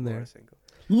you see in there? shit.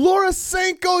 Laura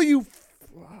Senko, you.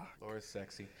 Laura's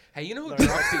sexy. Hey, you know who Laura-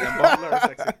 drops the Laura M-bomb?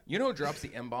 sexy. You know who drops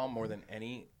the M-bomb more than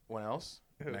anyone else?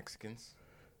 Mexicans.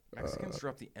 Mexicans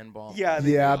drop the N-bomb. Yeah,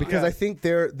 they Yeah, do. because Yeah. I think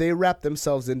they wrap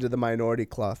themselves into the minority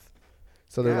cloth,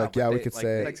 so they're Yeah, like, but yeah, we they- could like,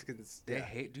 say. Mexicans. They Yeah.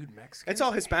 hate, dude. Mexicans. It's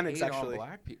all Hispanics, hate on actually.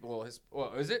 black people.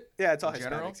 Well, is it? Yeah, it's all in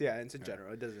general? Hispanics. Yeah, it's in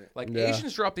general. It doesn't. Like Yeah.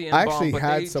 Asians drop the I N-bomb, actually but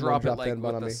had they someone drop it drop the like N-bomb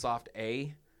with on the me. soft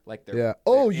A. Like they're. Yeah.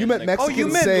 Oh, they're you in, meant like, Mexicans you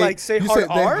meant, like, say you hard said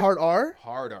they R? hard R?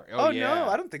 hard R. Oh, yeah. no,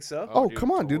 I don't think so. Oh, dude, come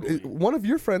on, totally. dude. One of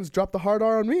your friends dropped the hard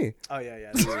R on me. Oh yeah,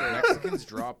 yeah. Dude, Mexicans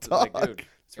drop like, dude.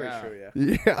 It's very true.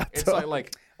 Yeah. Yeah. It's dog.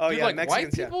 like Oh, dude, yeah, like white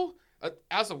Mexicans, yeah. people,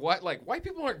 as a white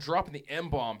people aren't dropping the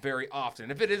M-bomb very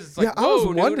often. If it is, it's like, Yeah, I was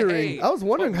whoa, wondering. Dude, I was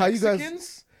wondering how you guys.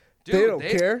 Mexicans? They Dude, don't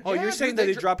care? Oh, Yeah, you're saying dude, that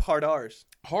they dro- drop hard R's.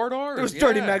 hard R's. Those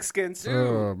dirty yeah. Mexicans. Dude.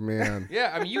 Oh man.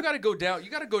 Yeah, I mean, you got to go down. You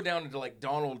got to go down into like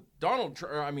Donald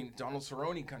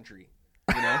Cerrone country.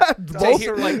 You know, Both,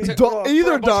 hear, like, to- Do- for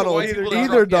either a bunch of Donald, white people to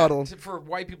either drop- yeah, Donald. for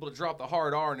white people to drop the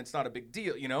hard R and it's not a big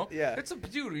deal. You know, Yeah. it's a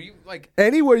dude. You like.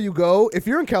 Anywhere you go, if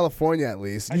you're in California at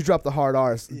least, you drop the hard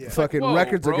R's. Fucking Whoa,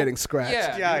 records bro. are getting scratched.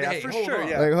 Yeah, dude, Yeah, hey, for hold sure, on.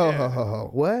 yeah. Like ho ho ho.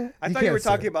 What? I thought you can't were say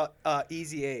talking it. about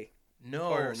Easy A. No,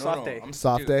 Or no, soft no. day. I'm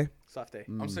Soft dude, day. Soft day.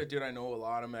 I'm saying, dude, I know a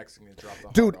lot of Mexicans drop the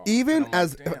Dude, hard R. even And I'm like,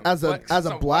 as damn. But a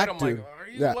some black white, I'm like, dude, are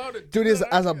you yeah, allowed to do dude, as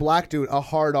that? a black dude, a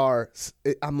hard R.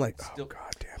 I'm like, oh Still- god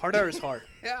damn. Hard R is hard.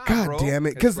 Yeah, God bro. damn it.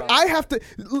 It's Because rough. I have to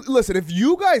listen, if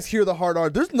you guys hear the hard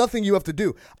R, there's nothing you have to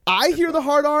do. I hear the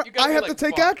hard R, You gotta I be have like, to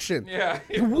take fuck. action. Yeah.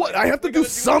 What? I have to We do gotta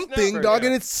this something, now, dog, yeah.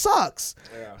 and it sucks.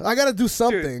 Yeah. I gotta do Dude,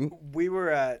 something. we were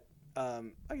at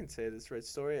I can say this red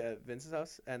story at Vince's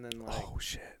house, and then like Oh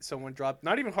shit. someone dropped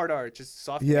not even hard R, just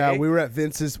soft. Yeah, A. we were at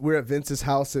Vince's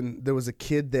house, and there was a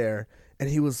kid there, and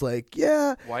he was like,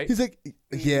 "Yeah." White? He's like,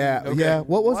 "Yeah, Okay. yeah."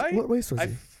 What White? race was I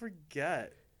he?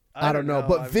 forget. I don't know,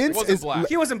 but Vince wasn't is. black.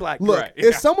 He wasn't black. Look, Right,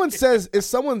 if yeah. someone says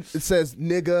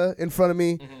nigga in front of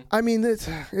me, Mm-hmm. I mean,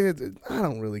 I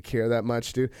don't really care that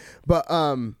much, dude. But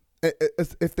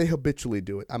if they habitually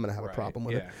do it, I'm gonna have a Right, problem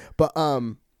with it. yeah. But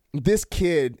this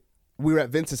kid, we were at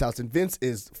Vince's house, and Vince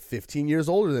is 15 years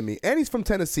older than me, and he's from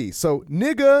Tennessee. So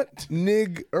nigger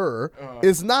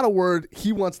is not a word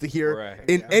he wants to hear Right.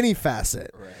 in any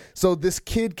facet. Right. So this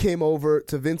kid came over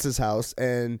to Vince's house,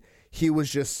 and he was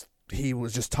just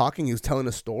talking. He was telling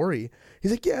a story.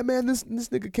 He's like, "Yeah, man, this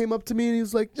nigga came up to me and he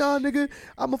was like, nah, nigga,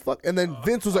 I'm a fuck." And then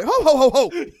Vince was like, "Ho, ho, ho,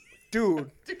 ho,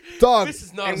 Dude, dog." This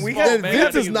is not And a we small got- And man. Vince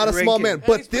is Drinking. not a small man, And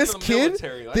but he's been this in the kid,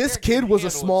 military. Like, this that kid can was a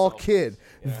handle small himself. kid.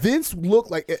 Vince looked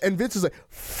like, and Vince is like,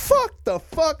 "Fuck the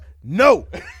fuck, no."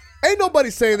 Ain't nobody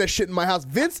saying that shit in my house.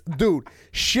 Vince, dude,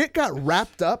 shit got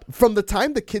wrapped up from the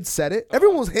time the kid said it.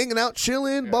 Everyone was hanging out,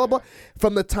 chilling, blah, blah, blah.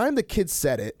 From the time the kid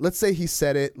said it, let's say he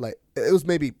said it, like, it was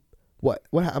maybe,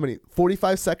 how many,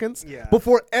 45 seconds? Yeah.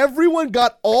 Before everyone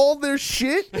got all their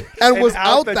shit and was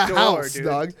out out the, the door, house, dude.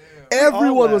 dog.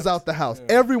 Everyone was left. out the house.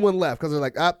 Everyone left because they're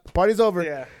like, party's over.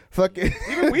 Yeah. Fuck it.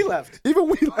 even we left. Even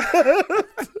we left.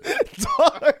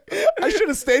 Dog, I should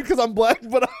have stayed because I'm black,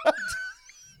 but I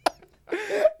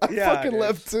Yeah, fucking dude.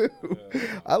 left too.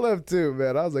 I left too,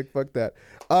 man. I was like, fuck that.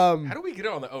 How do we get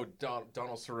on the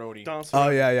Donald Cerrone? Donald Oh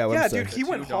Trump. yeah, what Yeah, I'm dude, saying. he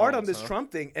went two hard on Donalds, this huh?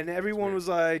 Trump thing, and everyone was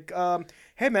like,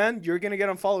 "Hey, man, you're gonna get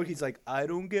unfollowed." He's like, "I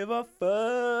don't give a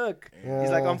fuck." He's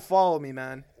like, "Unfollow me,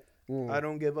 man. I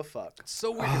don't give a fuck." It's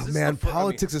so weird. Oh, Is this man, the fir- I mean,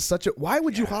 politics is such a. Why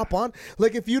would you hop on?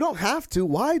 Like, if you don't have to,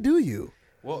 why do you?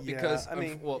 well, Yeah, because I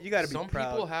mean, well, you gotta be some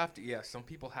proud. people have to. Yeah, some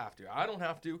people have to. I don't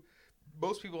have to.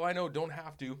 Most people I know don't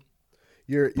have to.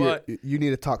 You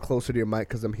need to talk closer to your mic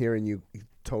because I'm hearing you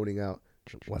toning out.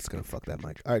 What's gonna fuck that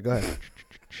mic? All right, go ahead.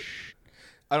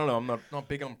 I don't know. I'm not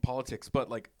big on politics, but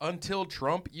like until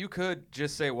Trump, you could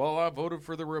just say, "Well, I voted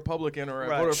for the Republican," or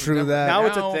Right. "I voted for True the that. Now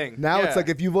it's a thing. Now it's Yeah. like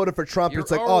if you voted for Trump, You're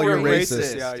it's like, oh, you're already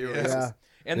racist. Yeah, you're Yes. racist.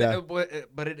 And Yeah.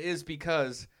 but it is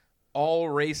because all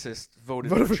racists voted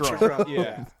Voted for for Trump. Trump.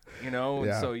 Yeah. You know, and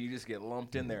Yeah. so you just get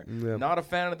lumped in there. Yeah. Not a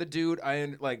fan of the dude.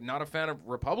 Not a fan of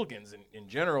Republicans in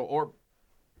general or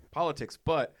politics,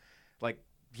 but like,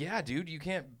 yeah, dude, you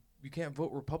can't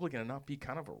vote Republican and not be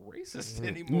kind of a racist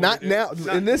anymore. Not dude. now.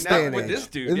 In this not day and with age. this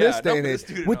dude. In Yeah, this not day and with age.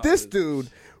 this dude With and this all dude,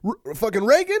 fucking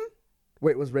Reagan.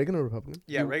 Wait, was Reagan a Republican?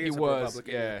 Yeah, He Reagan's a was.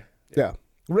 Republican. Yeah. Yeah.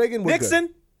 Reagan was Nixon.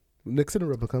 good. Nixon a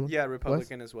Republican? Yeah,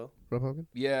 Republican as well. Republican?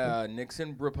 Yeah,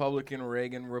 Nixon Republican,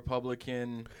 Reagan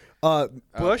Republican,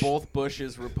 Bush? both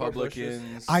Bushes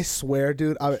Republicans. I swear,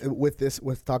 dude,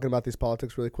 with talking about these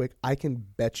politics really quick, I can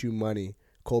bet you money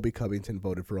Colby Covington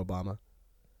voted for Obama.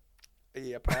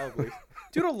 Yeah, probably.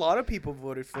 Dude, a lot of people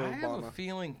voted for I have a Obama.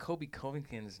 feeling Kobe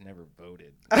Covington has never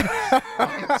voted.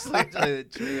 Honestly, to tell you the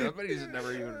truth, I bet he's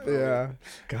never even voted. Yeah.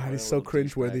 God, he's so little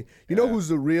cringeworthy. douchebag. You know Yeah. who's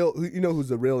the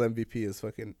real MVP is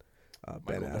fucking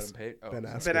Ben Michael Askren. Pate? Oh, Ben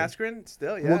sorry. Askren. Ben Askren,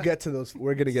 still, yeah. We'll get to those.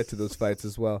 We're gonna get to those fights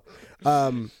as well.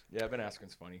 Yeah, Ben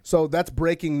Askren's funny. So that's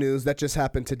breaking news. That just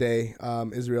happened today.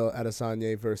 Israel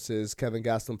Adesanya versus Kevin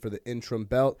Gastelum for the interim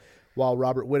belt, while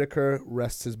Robert Whittaker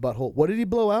rests his butthole. What did he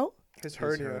blow out? His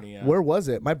hernia. Where was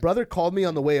it? My brother called me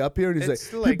on the way up here, and he's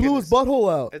It's like, like he blew in his his-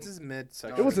 butthole out. It's his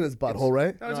midsection. It wasn't his butthole,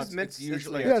 right? No, it's just mid. It's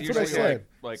usually Yeah, that's what I said.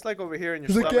 It's like over here in your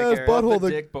He's like, stomach yeah, his area. butthole. Above the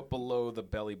the- dick, but below the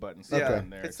belly button. Yeah, Okay. In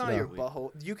there. it's not your butthole.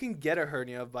 You can get a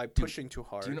hernia by pushing too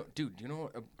hard. Do you know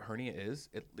what a hernia is?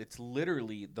 It's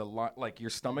literally like your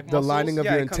stomach The muscles. lining of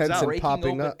Yeah, your it comes intestine out. breaking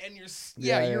popping open, up. and your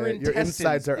Your intestines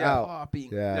insides are out. popping.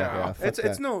 Yeah, fuck It's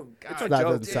that. no That joke.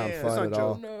 doesn't sound It's fun not at joke.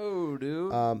 all. No,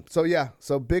 dude.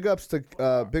 So big ups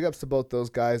to both those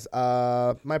guys.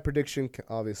 My prediction,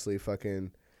 obviously,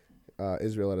 fucking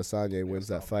Israel Adesanya wins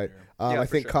that fight. Yeah, I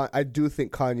for think sure. I do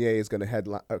think Kanye is gonna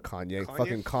headline.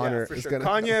 Fucking Connor for is sure. gonna.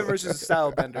 Kanye versus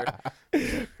Stylebender.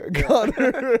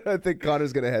 Connor, I think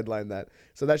Connor's gonna headline that.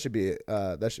 So that should be it.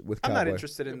 That should with I'm Cowboy. not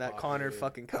interested in that Connor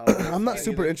fucking Cowboy. I'm not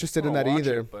super interested in that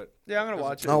either. Yeah, I'm gonna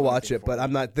watch it. I'll watch it, but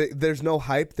I'm not. There's no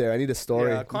hype there. I need a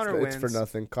story. Yeah, Connor it's for wins.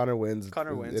 nothing. Connor wins.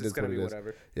 Connor wins. It It's is gonna what be it is.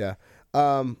 whatever.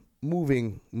 Yeah.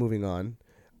 Moving on.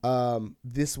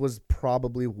 This was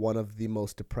probably one of the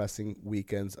most depressing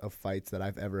weekends of fights that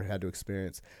I've ever had to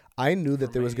experience. I knew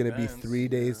that there was going to be 3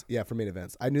 days. Yeah, for main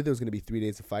events. I knew there was going to be 3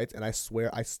 days of fights, and I swear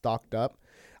I stocked up.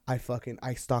 I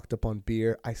stocked up on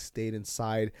beer. I stayed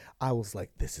inside. I was like,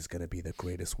 this is going to be the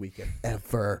greatest weekend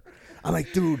ever. I'm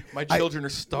like, dude. My children are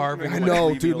starving. I Like, know,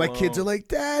 leave me dude. My kids are alone. like,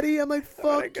 Daddy. I'm like,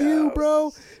 fuck you,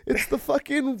 bro. It's the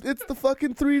fucking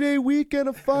 3-day weekend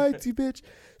of fights, you bitch.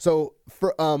 So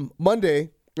for Monday,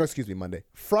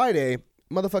 Friday,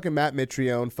 motherfucking Matt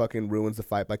Mitrione fucking ruins the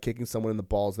fight by kicking someone in the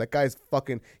balls. That guy's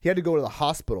fucking, he had to go to the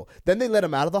hospital. Then they let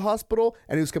him out of the hospital,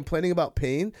 and he was complaining about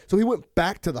pain, so he went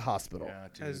back to the hospital. Yeah,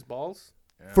 dude. His balls.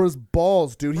 For his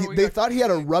balls, dude. Bro, They thought he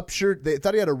had a ruptured. They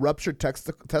thought he had a ruptured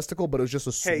testicle, but it was just a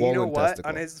Hey, swollen you know what? testicle.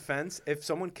 On his defense, if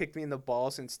someone kicked me in the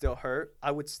balls and still hurt, I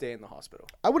would stay in the hospital.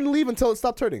 I wouldn't leave until it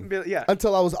stopped hurting. Yeah.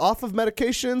 Until I was off of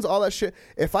medications, all that shit.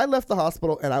 If I left the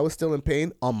hospital and I was still in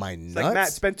pain on my nuts, Like Matt,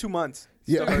 spend 2 months.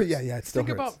 yeah, Still hurts. yeah, it still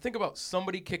hurts. Think about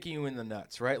somebody kicking you in the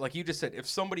nuts, right? Like you just said, if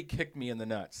somebody kicked me in the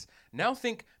nuts. Now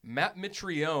think Matt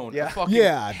Mitrione, Yeah. a fucking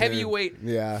Yeah, dude. heavyweight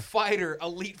Yeah. fighter,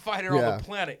 elite fighter Yeah. on the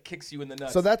planet, kicks you in the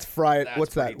nuts. So that's Friday. That's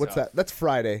What's that? pretty What's tough. that? That's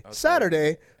Friday.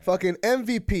 Saturday, fucking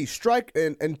MVP strike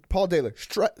and Paul Daly.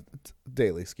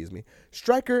 Daly, excuse me.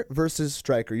 Striker versus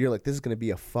Striker. You're like, this is gonna be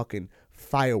a fucking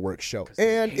fireworks show,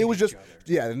 and it was just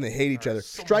and they hate each other.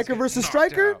 Striker getting versus knocked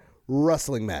Striker, out.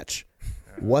 wrestling match.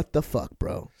 What the fuck,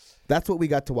 bro? That's what we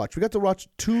got to watch. We got to watch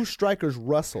two strikers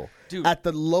wrestle Dude. at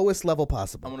the lowest level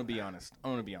possible. I'm gonna be honest.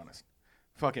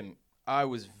 Fucking, I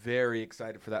was very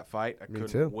excited for that fight. I too.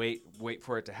 couldn't wait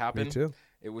for it to happen. Me too.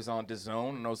 It was on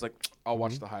DAZN, and I was like, I'll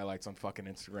watch the highlights on fucking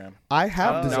Instagram. I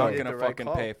have Oh, the Now zone. I'm did gonna the right fucking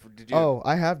call. pay for. Did you? Oh,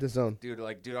 I have the zone. Dude,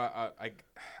 I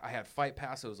had Fight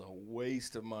Pass. It was a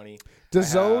waste of money. The I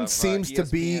zone have, seems to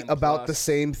be ESPN about the Plus.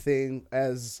 same thing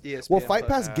as ESPN well. Fight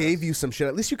Plus. Pass gave you some shit.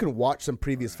 At least you can watch some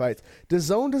previous fights. The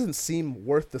zone doesn't seem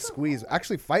worth the squeeze.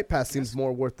 Actually, Fight Pass seems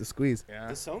more worth the squeeze. Yeah.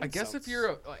 DAZN I guess if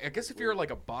sounds- you're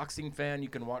like a boxing fan, you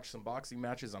can watch some boxing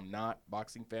matches. I'm not a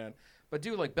boxing fan, but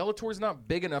dude, like Bellator's not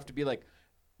big enough to be like,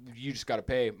 you just got to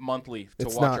pay monthly to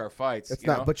It's watch not. our fights. It's you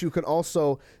not, know? but you can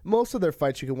also most of their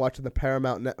fights you can watch on the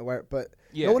Paramount Network. But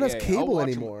no one has I'll cable watch 'em.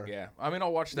 anymore. Yeah, I mean,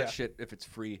 I'll watch that Yeah. shit if it's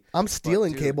free. I'm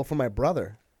stealing dude, cable from my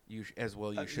brother. You as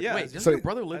well. You should. yeah, Wait, doesn't so- your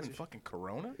brother live in fucking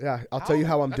Corona? Yeah, I'll tell you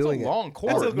how I'm That's doing a it. long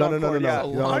cord. That's a No, long cord, yeah.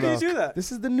 no, How do no. you do that?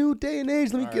 This is the new day and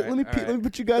age. Let me All right. let me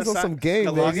put you guys The on si- some game,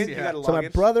 the baby. login? You gotta So my log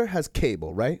in? brother has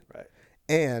cable, right? Right.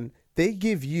 And they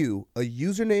give you a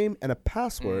username and a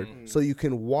password so you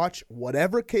can watch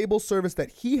whatever cable service that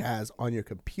he has on your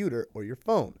computer or your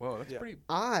phone. Whoa, that's pretty.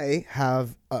 I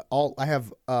have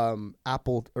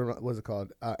Apple, or what is it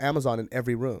called, Amazon in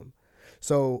every room.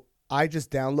 So I just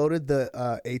downloaded the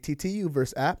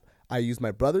ATTUverse app. I use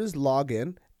my brother's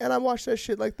login, and I watch that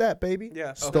shit like that, baby.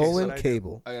 Yeah. Okay, Stolen so I do.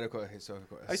 cable. I gotta go. Okay, so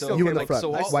I still You in the like, front,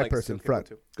 so all, white like, person, still front.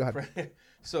 cable Go ahead.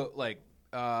 So like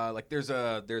there's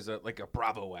a like a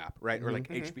Bravo app, right? Or like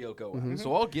HBO Go app.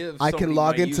 So I'll give I can somebody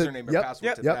log my into- username or yep,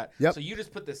 password to yep, that. yep. So you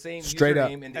just put the same Straight up.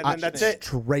 username into And then each that's thing. it.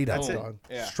 Straight up, That's it. dog.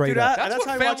 Yeah. Straight Dude, up. That's That's what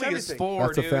how I watch family is everything. for,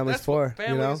 That's dude. what family's That's for. what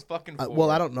family you know? is fucking for. Well,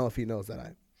 I don't know if he knows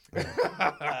that.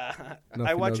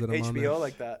 I watch that I'm on there. HBO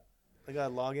like that. I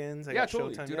got logins. I Yeah, got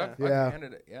totally, Showtime. dude. Yeah. Yeah. I've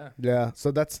handed it. Yeah. Yeah,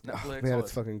 so that's Netflix, man, all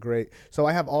it's that. fucking great. So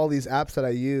I have all these apps that I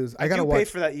use. I I gotta do pay watch.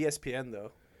 for that ESPN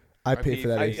though. I pay for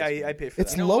that. I pay for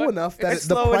It's that. You know low what? enough that It's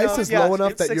the low price enough, is yeah, low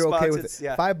enough it's that you're okay $6, with it's- it.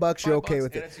 yeah. $5, you're okay $5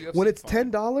 with and it. it's UFC When it's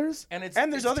fine. $10, And it's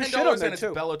And there's other $10 shit on there, and it's too.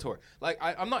 Bellator. Like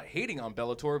I'm not hating on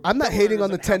Bellator. I'm not Bellator hating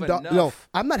on the doesn't have $10. No, enough.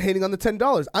 I'm not hating on the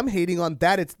 $10. I'm hating on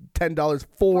that it's $10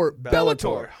 for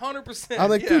Bellator. 100%.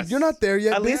 I'm like, dude, you're not there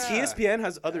yet. At dude. least ESPN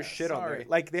has other shit on there. sorry.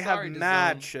 Like they Sorry, have DAZN.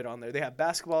 mad shit on there. They have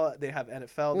basketball, they have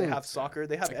NFL, they have soccer,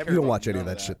 they have I care everything. You don't about watch any of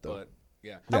none that shit, though. But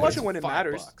yeah, I watch It's it when it $5.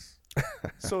 matters.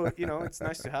 So it's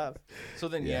nice to have. So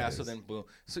then boom.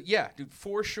 So yeah, dude,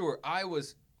 for sure. I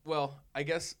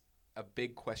guess a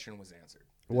big question was answered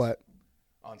What?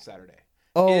 on Saturday.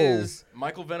 Oh. Is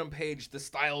Michael Venom Page the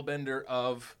style bender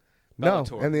of No,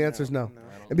 Bellator? and the answer is no. I don't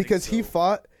And think because so.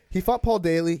 he fought Paul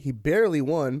Daly, he barely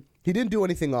won. He didn't do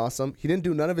anything awesome. He didn't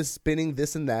do none of his spinning,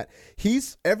 this and that.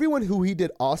 Everyone who he did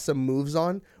awesome moves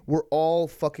on were all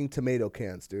fucking tomato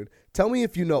cans, dude. Tell me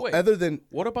if you know, Wait, other than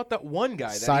what about that one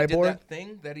guy that he Cyborg? did that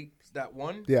thing that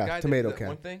one Yeah, guy tomato that did that can.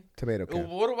 one thing? Tomato can.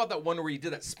 What about that one where he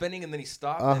did that spinning and then he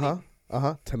stopped?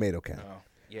 Tomato can. Oh,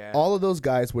 yeah. All of those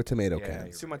guys were tomato Yeah, cans.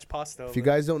 you're Too much pasta. If you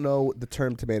guys don't know the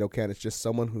term tomato can, it's just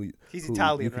someone who He's who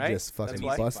Italian, you could right? just fucking That's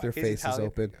why? bust their He's faces Italian.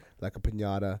 open like a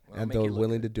pinata, and make they're you look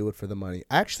willing to do it for the money.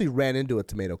 I actually ran into a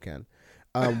tomato can.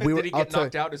 We were, Did he I'll get tell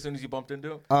knocked out as soon as you bumped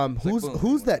into him? you- It's like, boom,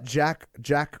 who's he that Jack?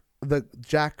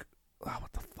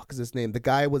 What the fuck is his name? The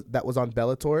guy that was on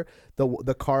Bellator,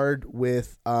 the card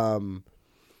with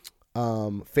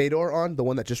Fedor on, the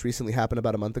one that just recently happened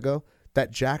about a month ago.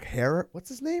 That Jack Harrer, what's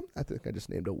his name? I think I just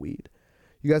named a weed.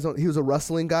 You guys don't? He was a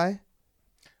wrestling guy.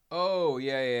 Oh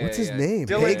yeah. What's his yeah. name?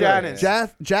 Dylan Hagar. Dennis.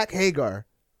 Jack Hagar.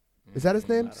 Is that his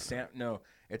name? No,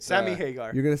 it's Sammy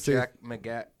Hagar. You're gonna say Jack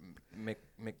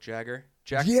McJagger.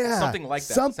 Jack, yeah, something like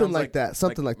that. something Sounds like that,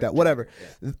 something like that. McJagger, Whatever.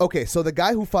 yeah. Okay, so the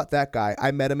guy who fought that guy,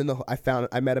 I met him in the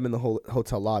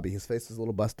hotel lobby. His face is a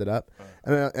little busted up,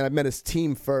 and I met his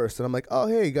team first. And I'm like, oh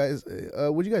hey guys,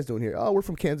 what you guys doing here? Oh, we're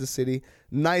from Kansas City.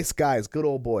 Nice guys, good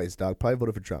old boys, dog. Probably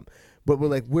voted for Trump. But we're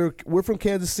like, we're from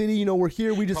Kansas City. You know, we're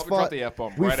here. We just Probably fought. dropped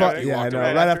the F-bomb We right fought. after you Yeah, I walked know.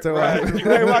 away. Right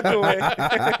after.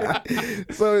 I walked away.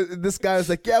 So this guy was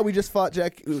like, yeah, we just fought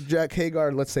Jack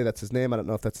Hagar. Let's say that's his name. I don't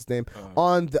know if that's his name.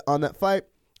 On that fight.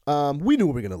 We knew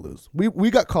we were gonna lose. We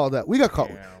got called out. We got called.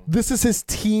 Damn. This is his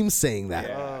team saying that.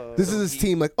 Yeah. This is his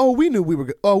team. Like, oh, we knew we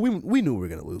were. We knew we were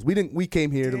gonna lose. We didn't. We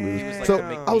came here to lose. Damn. So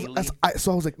Like I was. McNeely.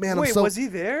 So I was like, man, Wait, I'm so. was he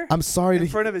there? I'm sorry in to.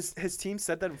 front of his team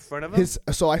said that in front of him.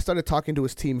 So I started talking to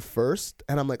his team first,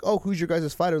 and I'm like, "Oh, who's your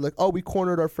guys' fighter?" Like, "Oh, we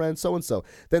cornered our friend so and so."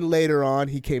 Then later on,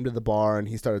 he came to the bar and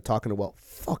he started talking to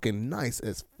fucking nice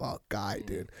as fuck guy,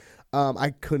 dude. I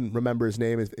couldn't remember his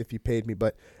name if he paid me,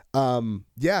 but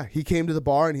yeah, he came to the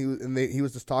bar and he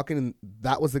was just talking, and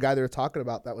that was the guy they were talking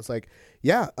about. That was like,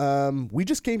 yeah, we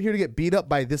just came here to get beat up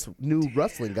by this new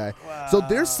wrestling guy. So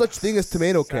there's such thing as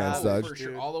tomato cans, Oh, dog. for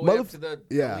sure. All the way up to the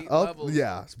elite levels,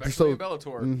 especially So in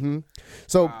Bellator. Mm-hmm.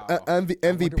 So Wow. I wonder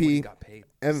what he MVP. got paid.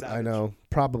 I know,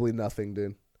 probably nothing,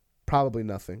 dude. Probably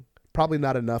nothing. Probably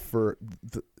not enough for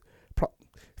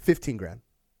 15 grand.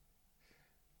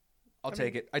 I'll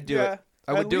take it. I'd do yeah, it.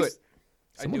 I would at do it. least-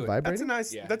 I'd Someone do it. vibrating? That's a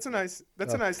nice. Yeah.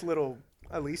 That's a nice little.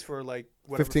 At least for like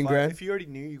whatever 15 fight. grand? If you already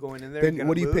knew you going in there, Then you're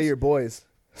what do you gonna pay lose. your boys?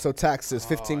 So taxes,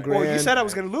 15 grand. Well, you said I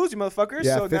was gonna lose, you motherfuckers.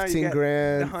 yeah, so now you 15 get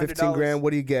grand. the 15 grand. $100. What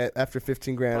do you get after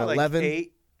 15 grand? Probably 11. like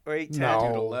 8 or 8, 10. No.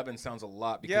 Dude, 11 sounds a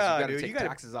lot because Yeah, you got to dude, take you gotta-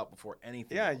 taxes out before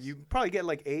anything. Yeah, else. you probably get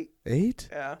like 8. 8?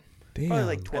 Yeah, Damn. probably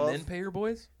like 12. and then pay your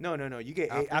boys. No. You get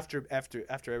 8 after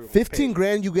everyone. 15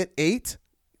 grand. You get 8.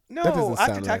 No, That doesn't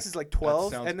after sound taxes like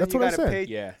 12, sounds- and then That's you what I gotta said. pay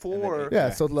Yeah, and 4. then Yeah,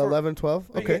 Okay. so 11, 12.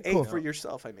 You Okay, get 8 cool. for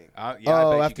yourself. I mean, Yeah, I bet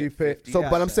Oh, you after you get pay. 50. So, Yeah.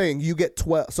 but I'm saying you get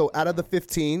 12. So out of the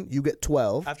 15, you get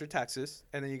 12. after taxes,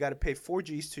 and then you got to pay 4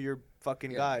 G's to your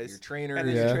fucking Yeah, guys, your trainers, and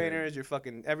then Yeah. your trainers, your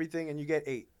fucking everything, and you get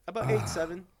 8. About 8,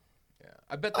 7. Yeah.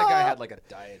 I bet that guy had like a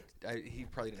diet. He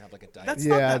probably didn't have like a diet. That's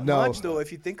Yeah, not that no. much though.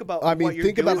 If you think about, I mean, what you're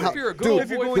think about doing. how, If you're a good dude. old If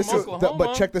you're boy going from This is, Oklahoma,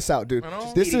 but check this out, dude. you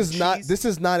know? This Eating is not. cheese. This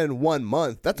is not in 1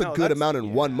 month. That's a No, good that's- amount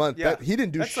in 1 month. Yeah. He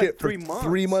didn't do That's shit like for 3 months.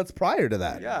 3 months prior to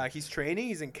that. Yeah, he's training.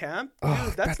 He's in camp. Dude,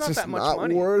 Ugh, that's not just that much not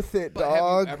money. worth it, But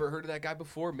dog. have you ever heard of that guy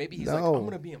before? Maybe he's like, No. I'm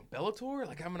gonna be in Bellator.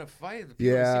 Like I'm gonna fight. The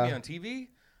people Yeah. gonna see me on TV.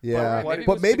 Yeah, Maybe it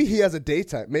but was maybe 50. he has a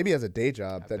daytime. Maybe he has a day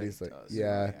job that bet he's he like, does.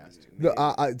 yeah. He has to.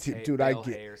 No, Hay- dude, I bale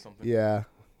get, hay or something. yeah.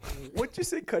 What'd you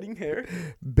say? Cutting hair?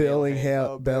 Billing hay. hay,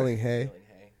 Oh, belling hay. Bale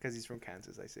hay. Because he's from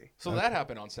Kansas, I see. So that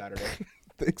happened on Saturday.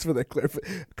 Thanks for that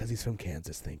clarification. Because he's from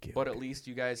Kansas. Thank you. But at least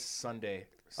you guys Sunday.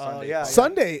 yeah.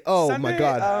 Sunday. Oh my Sunday,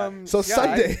 God. So yeah,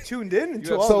 Sunday. I tuned in into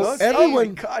have- all So those. everyone- Oh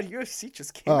my God, UFC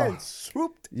just came in and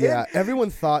swooped Yeah, in. everyone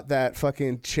thought that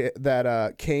fucking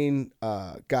Kane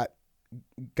got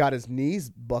got his knees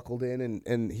buckled in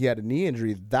and he had a knee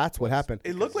injury. That's what happened.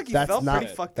 It looked like he felt pretty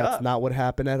fucked up. That's not what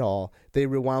happened at all. They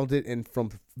rewound it and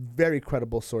from very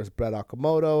credible source, Brett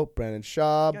Okamoto, Brandon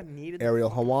Schaub, Ariel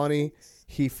Hawani.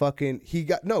 He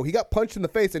got punched in the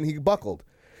face and he buckled.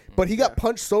 But he got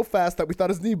punched so fast that we thought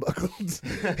his knee buckled.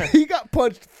 He got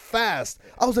punched fast.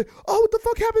 I was like, oh, what the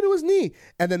fuck happened to his knee?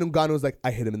 And then Ngannou was like,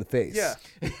 I hit him in the face. Yeah.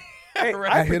 Hey,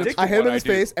 I hit him in his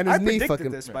face, and his knee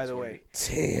fucking. This, by the way.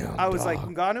 Damn. I was like,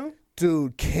 Ngannou?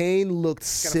 Dude, Kane looked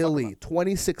silly.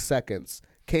 26 seconds.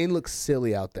 Kane looked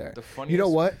silly out there. You know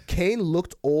what? Kane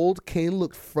looked old. Kane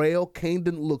looked frail. Kane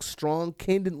didn't look strong.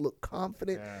 Kane didn't look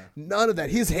confident. Yeah. None of that.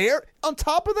 His hair, on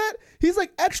top of that, he's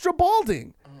like extra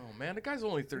balding. Oh, man, the guy's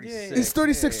only 36. He's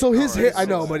 36, so his hair, I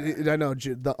know, but I know,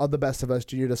 the best of us,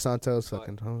 Junior Dos Santos,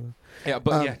 fucking. Yeah,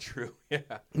 but yeah, true. Yeah.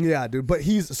 Yeah, dude, but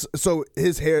so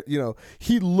his hair,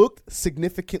 he looked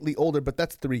significantly older, but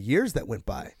that's 3 years that went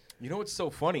by. You know what's so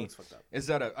funny is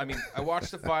that, I watched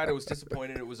the fight. I was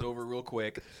disappointed it was over real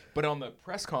quick. But on the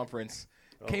press conference,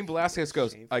 Cain Velasquez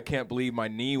goes, I can't believe my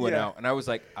knee went out. And I was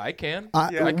like, I can. I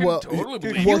can totally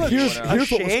believe it. Here's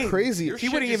what was crazy. He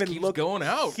wouldn't even look going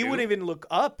out. He wouldn't even look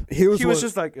up. He was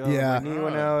just like, my knee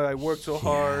went out. I worked so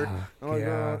hard. Oh, my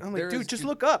God. I'm like, dude, just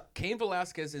look up. Cain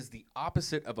Velasquez is the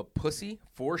opposite of a pussy,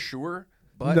 for sure.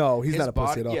 But no, he's not a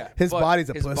pussy at all. His body's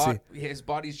a pussy. His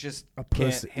body's just a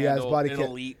pussy. Can't handle his body an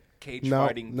elite cage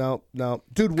fighting. No,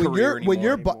 dude.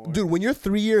 When you're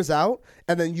 3 years out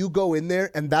and then you go in there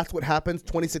and that's what happens.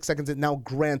 26 seconds in. Now,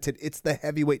 granted, it's the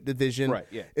heavyweight division. Right.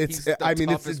 Yeah. It's.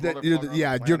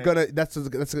 You're gonna. That's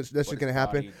just gonna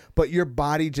happen. But your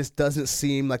body just doesn't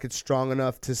seem like it's strong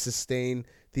enough to sustain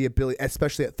the ability,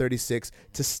 especially at 36,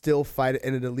 to still fight at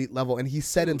an elite level. And he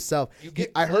said himself.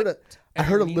 I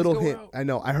heard a little hint. I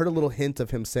know. I heard a little hint of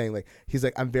him saying, like, he's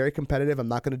like, I'm very competitive. I'm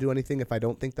not going to do anything if I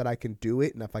don't think that I can do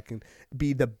it. And if I can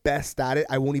be the best at it,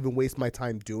 I won't even waste my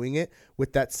time doing it.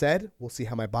 With that said, we'll see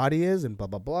how my body is and blah,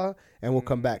 blah, blah. And we'll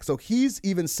come back. So he's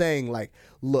even saying, like,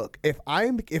 look, if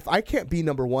I can't be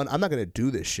number one, I'm not going to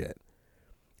do this shit.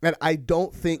 And I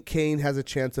don't think Kane has a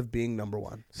chance of being number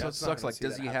one. So it sucks. Like,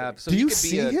 does he have? Do you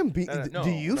see him? Do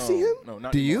you see him? No,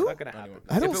 not do you? Not gonna happen.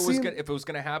 I don't see him. If it was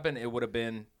going to happen, it would have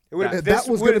been. This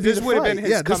would have been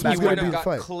his comeback. He would have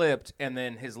got clipped, and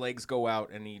then his legs go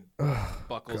out, and he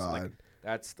buckles. God. Like,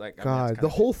 that's like God. The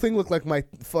whole thing looked like my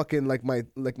fucking my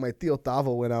Theo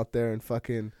Tavo went out there and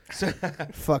fucking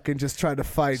just tried to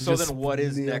fight. So then, what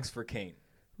is next for Kane?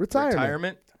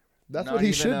 Retirement. That's what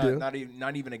he should do.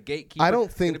 Not even a gatekeeper. I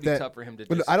don't think that. Tough for him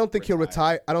to I don't think he'll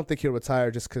retire. I don't think he'll retire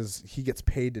just because he gets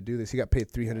paid to do this. He got paid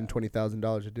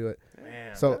 $320,000 to do it.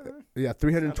 Man. So yeah,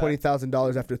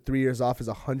 $320,000 after 3 years off is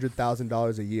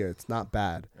 $100,000 a year. It's not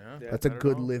bad. Yeah. That's a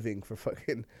good living for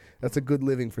fucking. That's a good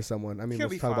living for someone. I mean,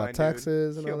 let's talk about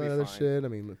taxes and all that other shit. I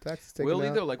mean, with taxes taken out. Will he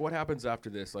though? Like, what happens after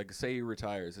this? Like, say he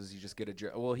retires, does he just get a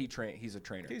job? Well, he's a trainer. He's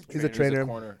a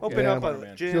trainer. Open up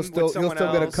a gym. He'll still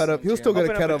get a cut of. He'll still get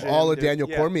a cut of all of Daniel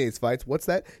Cormier's fights. What's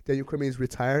that? Daniel Cormier's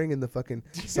retiring in the fucking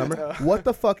summer. What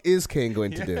the fuck is Kane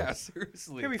going to do? Yeah,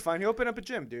 seriously. He'll be fine. He'll open up a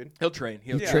gym, dude. He'll train.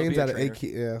 He trains out of AK.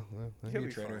 Yeah. He'll be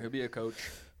a trainer. He'll be a coach.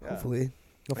 Hopefully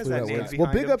that works.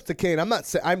 Well, big ups to Kane. I'm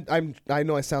not. I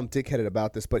know I sound dickheaded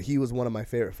about this, but he was one of my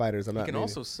favorite fighters. He can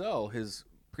also sell his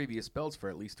previous belts for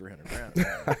at least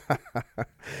 $300,000.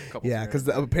 Yeah, because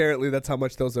apparently that's how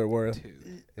much those are worth.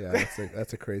 Dude. Yeah,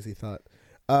 that's a crazy thought.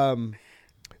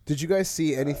 Did you guys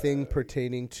see anything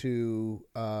pertaining to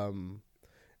what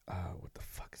the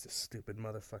fuck is this stupid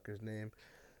motherfucker's name?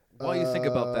 While you think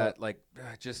about that, like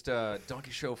just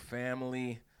Donkey Show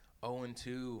family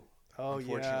 0-2. Oh,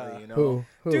 unfortunately, yeah. Who?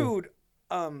 Dude,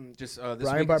 just this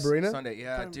Brian week, Barberina? Sunday,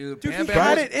 yeah, dude. He Bam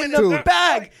had it in the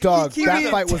bag. Dog, that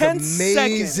fight was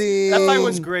amazing. That fight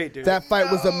was great, dude. That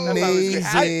fight was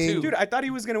amazing. Dude, I thought he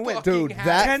was gonna win. Dude,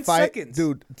 that 10 fight, seconds.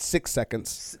 dude, 6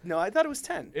 seconds. No, I thought it was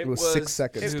 10. It was 6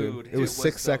 seconds, dude. It was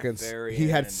 6 seconds. He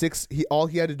had 6. All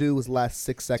he had to do was last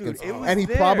 6 seconds, and he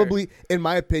probably, in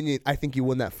my opinion, I think he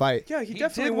won that fight. Yeah, he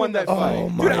definitely won that fight. Oh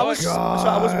my God! So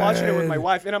I was watching it with my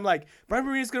wife, and I'm like, Brian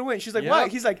Barberina's gonna win. She's like, what?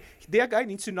 He's like, that guy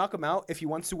needs to knock him out if he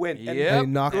wants to win. And they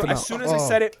knocked him out. As soon as I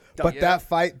said it, but that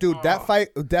fight, dude, that fight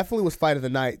definitely was fight of the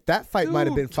night. That fight might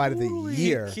have been fight of the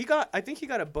year. I think he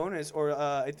got a bonus, or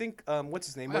I think what's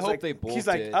his name? I hope they both He's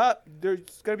like, did.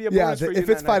 there's gonna be a bonus for you. If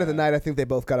it's fight of the night, I think they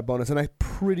both got a bonus, and I'm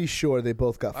pretty sure they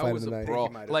both got fight of the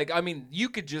night. Like, I mean, you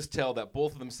could just tell that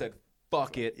both of them said,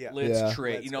 "Fuck it, let's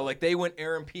trade." You know, like they went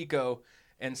Aaron Pico.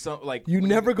 And some like you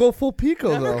never go full Pico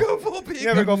though. Never go full Pico.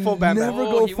 Never go full Bam Bam. Never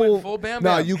go full Bam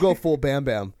Bam. No, you go full Bam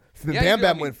Bam. Bam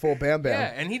Bam went full Bam Bam.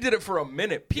 Yeah, and he did it for a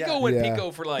minute. Pico went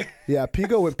Pico for like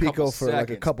Pico went Pico for like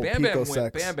a couple Bam Pico Bam secs.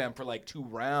 went Bam Bam for like 2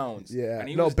 rounds. Yeah,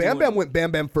 no, Bam Bam went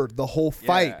Bam Bam for the whole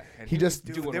fight. Yeah, and he just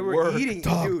doing they work. were eating.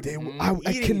 Dog, Dude, I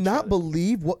cannot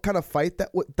believe what kind of fight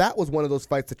that was. One of those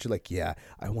fights that you're like, yeah,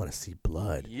 I want to see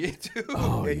blood. Yeah, dude.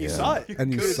 Oh, and you saw it.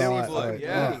 And you could've saw seen it. blood, Like,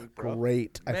 yeah.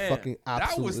 Great. Man, I fucking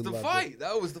absolutely that was the loved fight. it.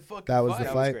 That was the fucking That was fight. the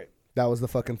That was fight. great. That was the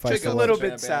fucking fight. Chick A I little love bit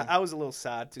Bam sad. Bam. I was a little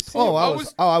sad to see. Oh,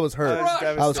 it. I was hurt.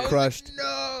 I was I was crushed. Like,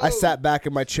 no. I sat back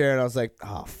in my chair and I was like,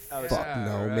 oh fuck Yeah,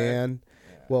 no, right. man.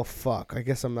 Yeah. Well, fuck. I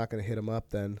guess I'm not gonna hit him up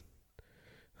then.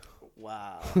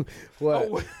 Wow. What? Oh,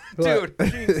 What? dude,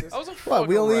 that was a What?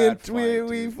 We fucking only rad fight,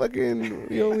 we dude. fucking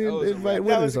we only That was a invite rad-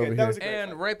 winners that over was here. a great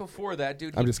And right before that,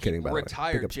 dude, I'm he- just kidding, he by the way. Big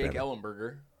retired up Jake Spammer.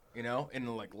 Ellenberger, in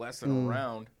like less than a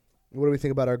round. What do we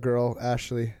think about our girl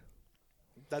Ashley?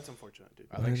 That's unfortunate, dude.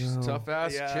 I think she's a know. tough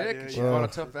ass Yeah, chick. dude, She yeah. fought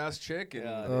a tough ass chick, and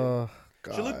Yeah. Oh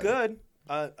God. She looked good.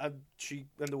 She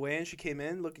and the way in she came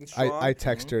in looking strong. I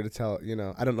text her to tell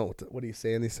I don't know what do you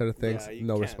say in these sort of things. Yeah, you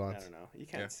No can't- response. I don't know. You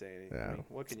can't Yeah. say anything. Yeah. I mean,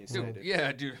 what can you say, dude, dude?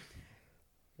 yeah, dude.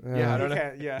 Yeah, Yeah, I You don't know.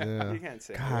 can't. Yeah. You can't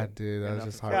say. God, dude, that was Enough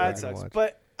just is hard. Yeah, it to sucks. watch.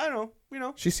 But I don't know. You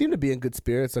know. She seemed to be in good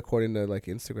spirits according to like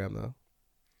Instagram though.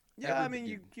 Yeah, I mean,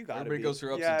 you got to Everybody be. goes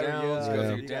through ups Yeah, and downs. yeah, You go yeah.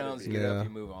 through you your gotta downs. be. You get Yeah. up, you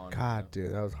move on. God,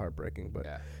 dude, that was heartbreaking. But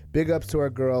Yeah. big ups to our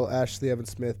girl Ashley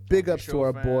Evans Smith. Big Donkey ups to Show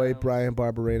our boy fam. Brian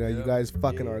Barberena. You Yep. guys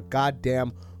fucking are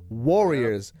goddamn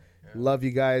warriors. Love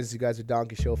you guys. You guys are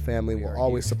Donkey Show family. We We'll are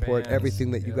always huge support fans.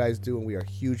 everything that you Yep. guys do, and we are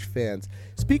huge fans.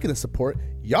 Speaking of support,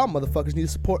 y'all motherfuckers need to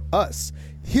support us.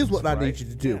 Here's what I need right. you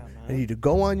to do. Yeah, I need you to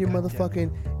go on your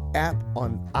motherfucking app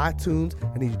on iTunes.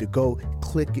 I need you to go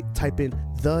click it, type in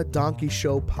The Donkey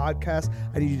Show Podcast.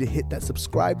 I need you to hit that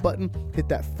subscribe button, hit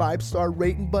that 5-star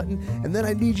rating button, and then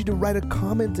I need you to write a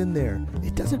comment in there.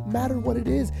 It doesn't matter what it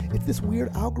is. It's this weird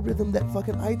algorithm that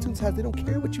fucking iTunes has. They don't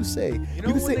care what you say. You know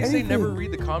can when say they say anything. never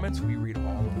read the comments, we read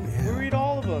all of them. We read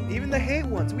all of them, even the hate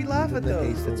ones. We laugh at the those.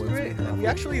 hateful It's ones, great. we laugh We at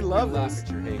actually love laugh those. at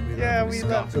your hate. Yeah, we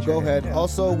love. So go ahead.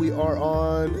 Also, we are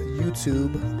on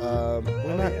YouTube.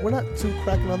 We're not too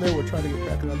cracking on there. We're trying to get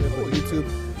cracking on there, but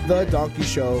YouTube, The Donkey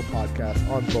Show Podcast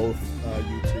on both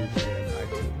YouTube and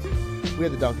iTunes. We are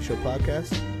The Donkey Show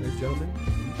Podcast, ladies and gentlemen.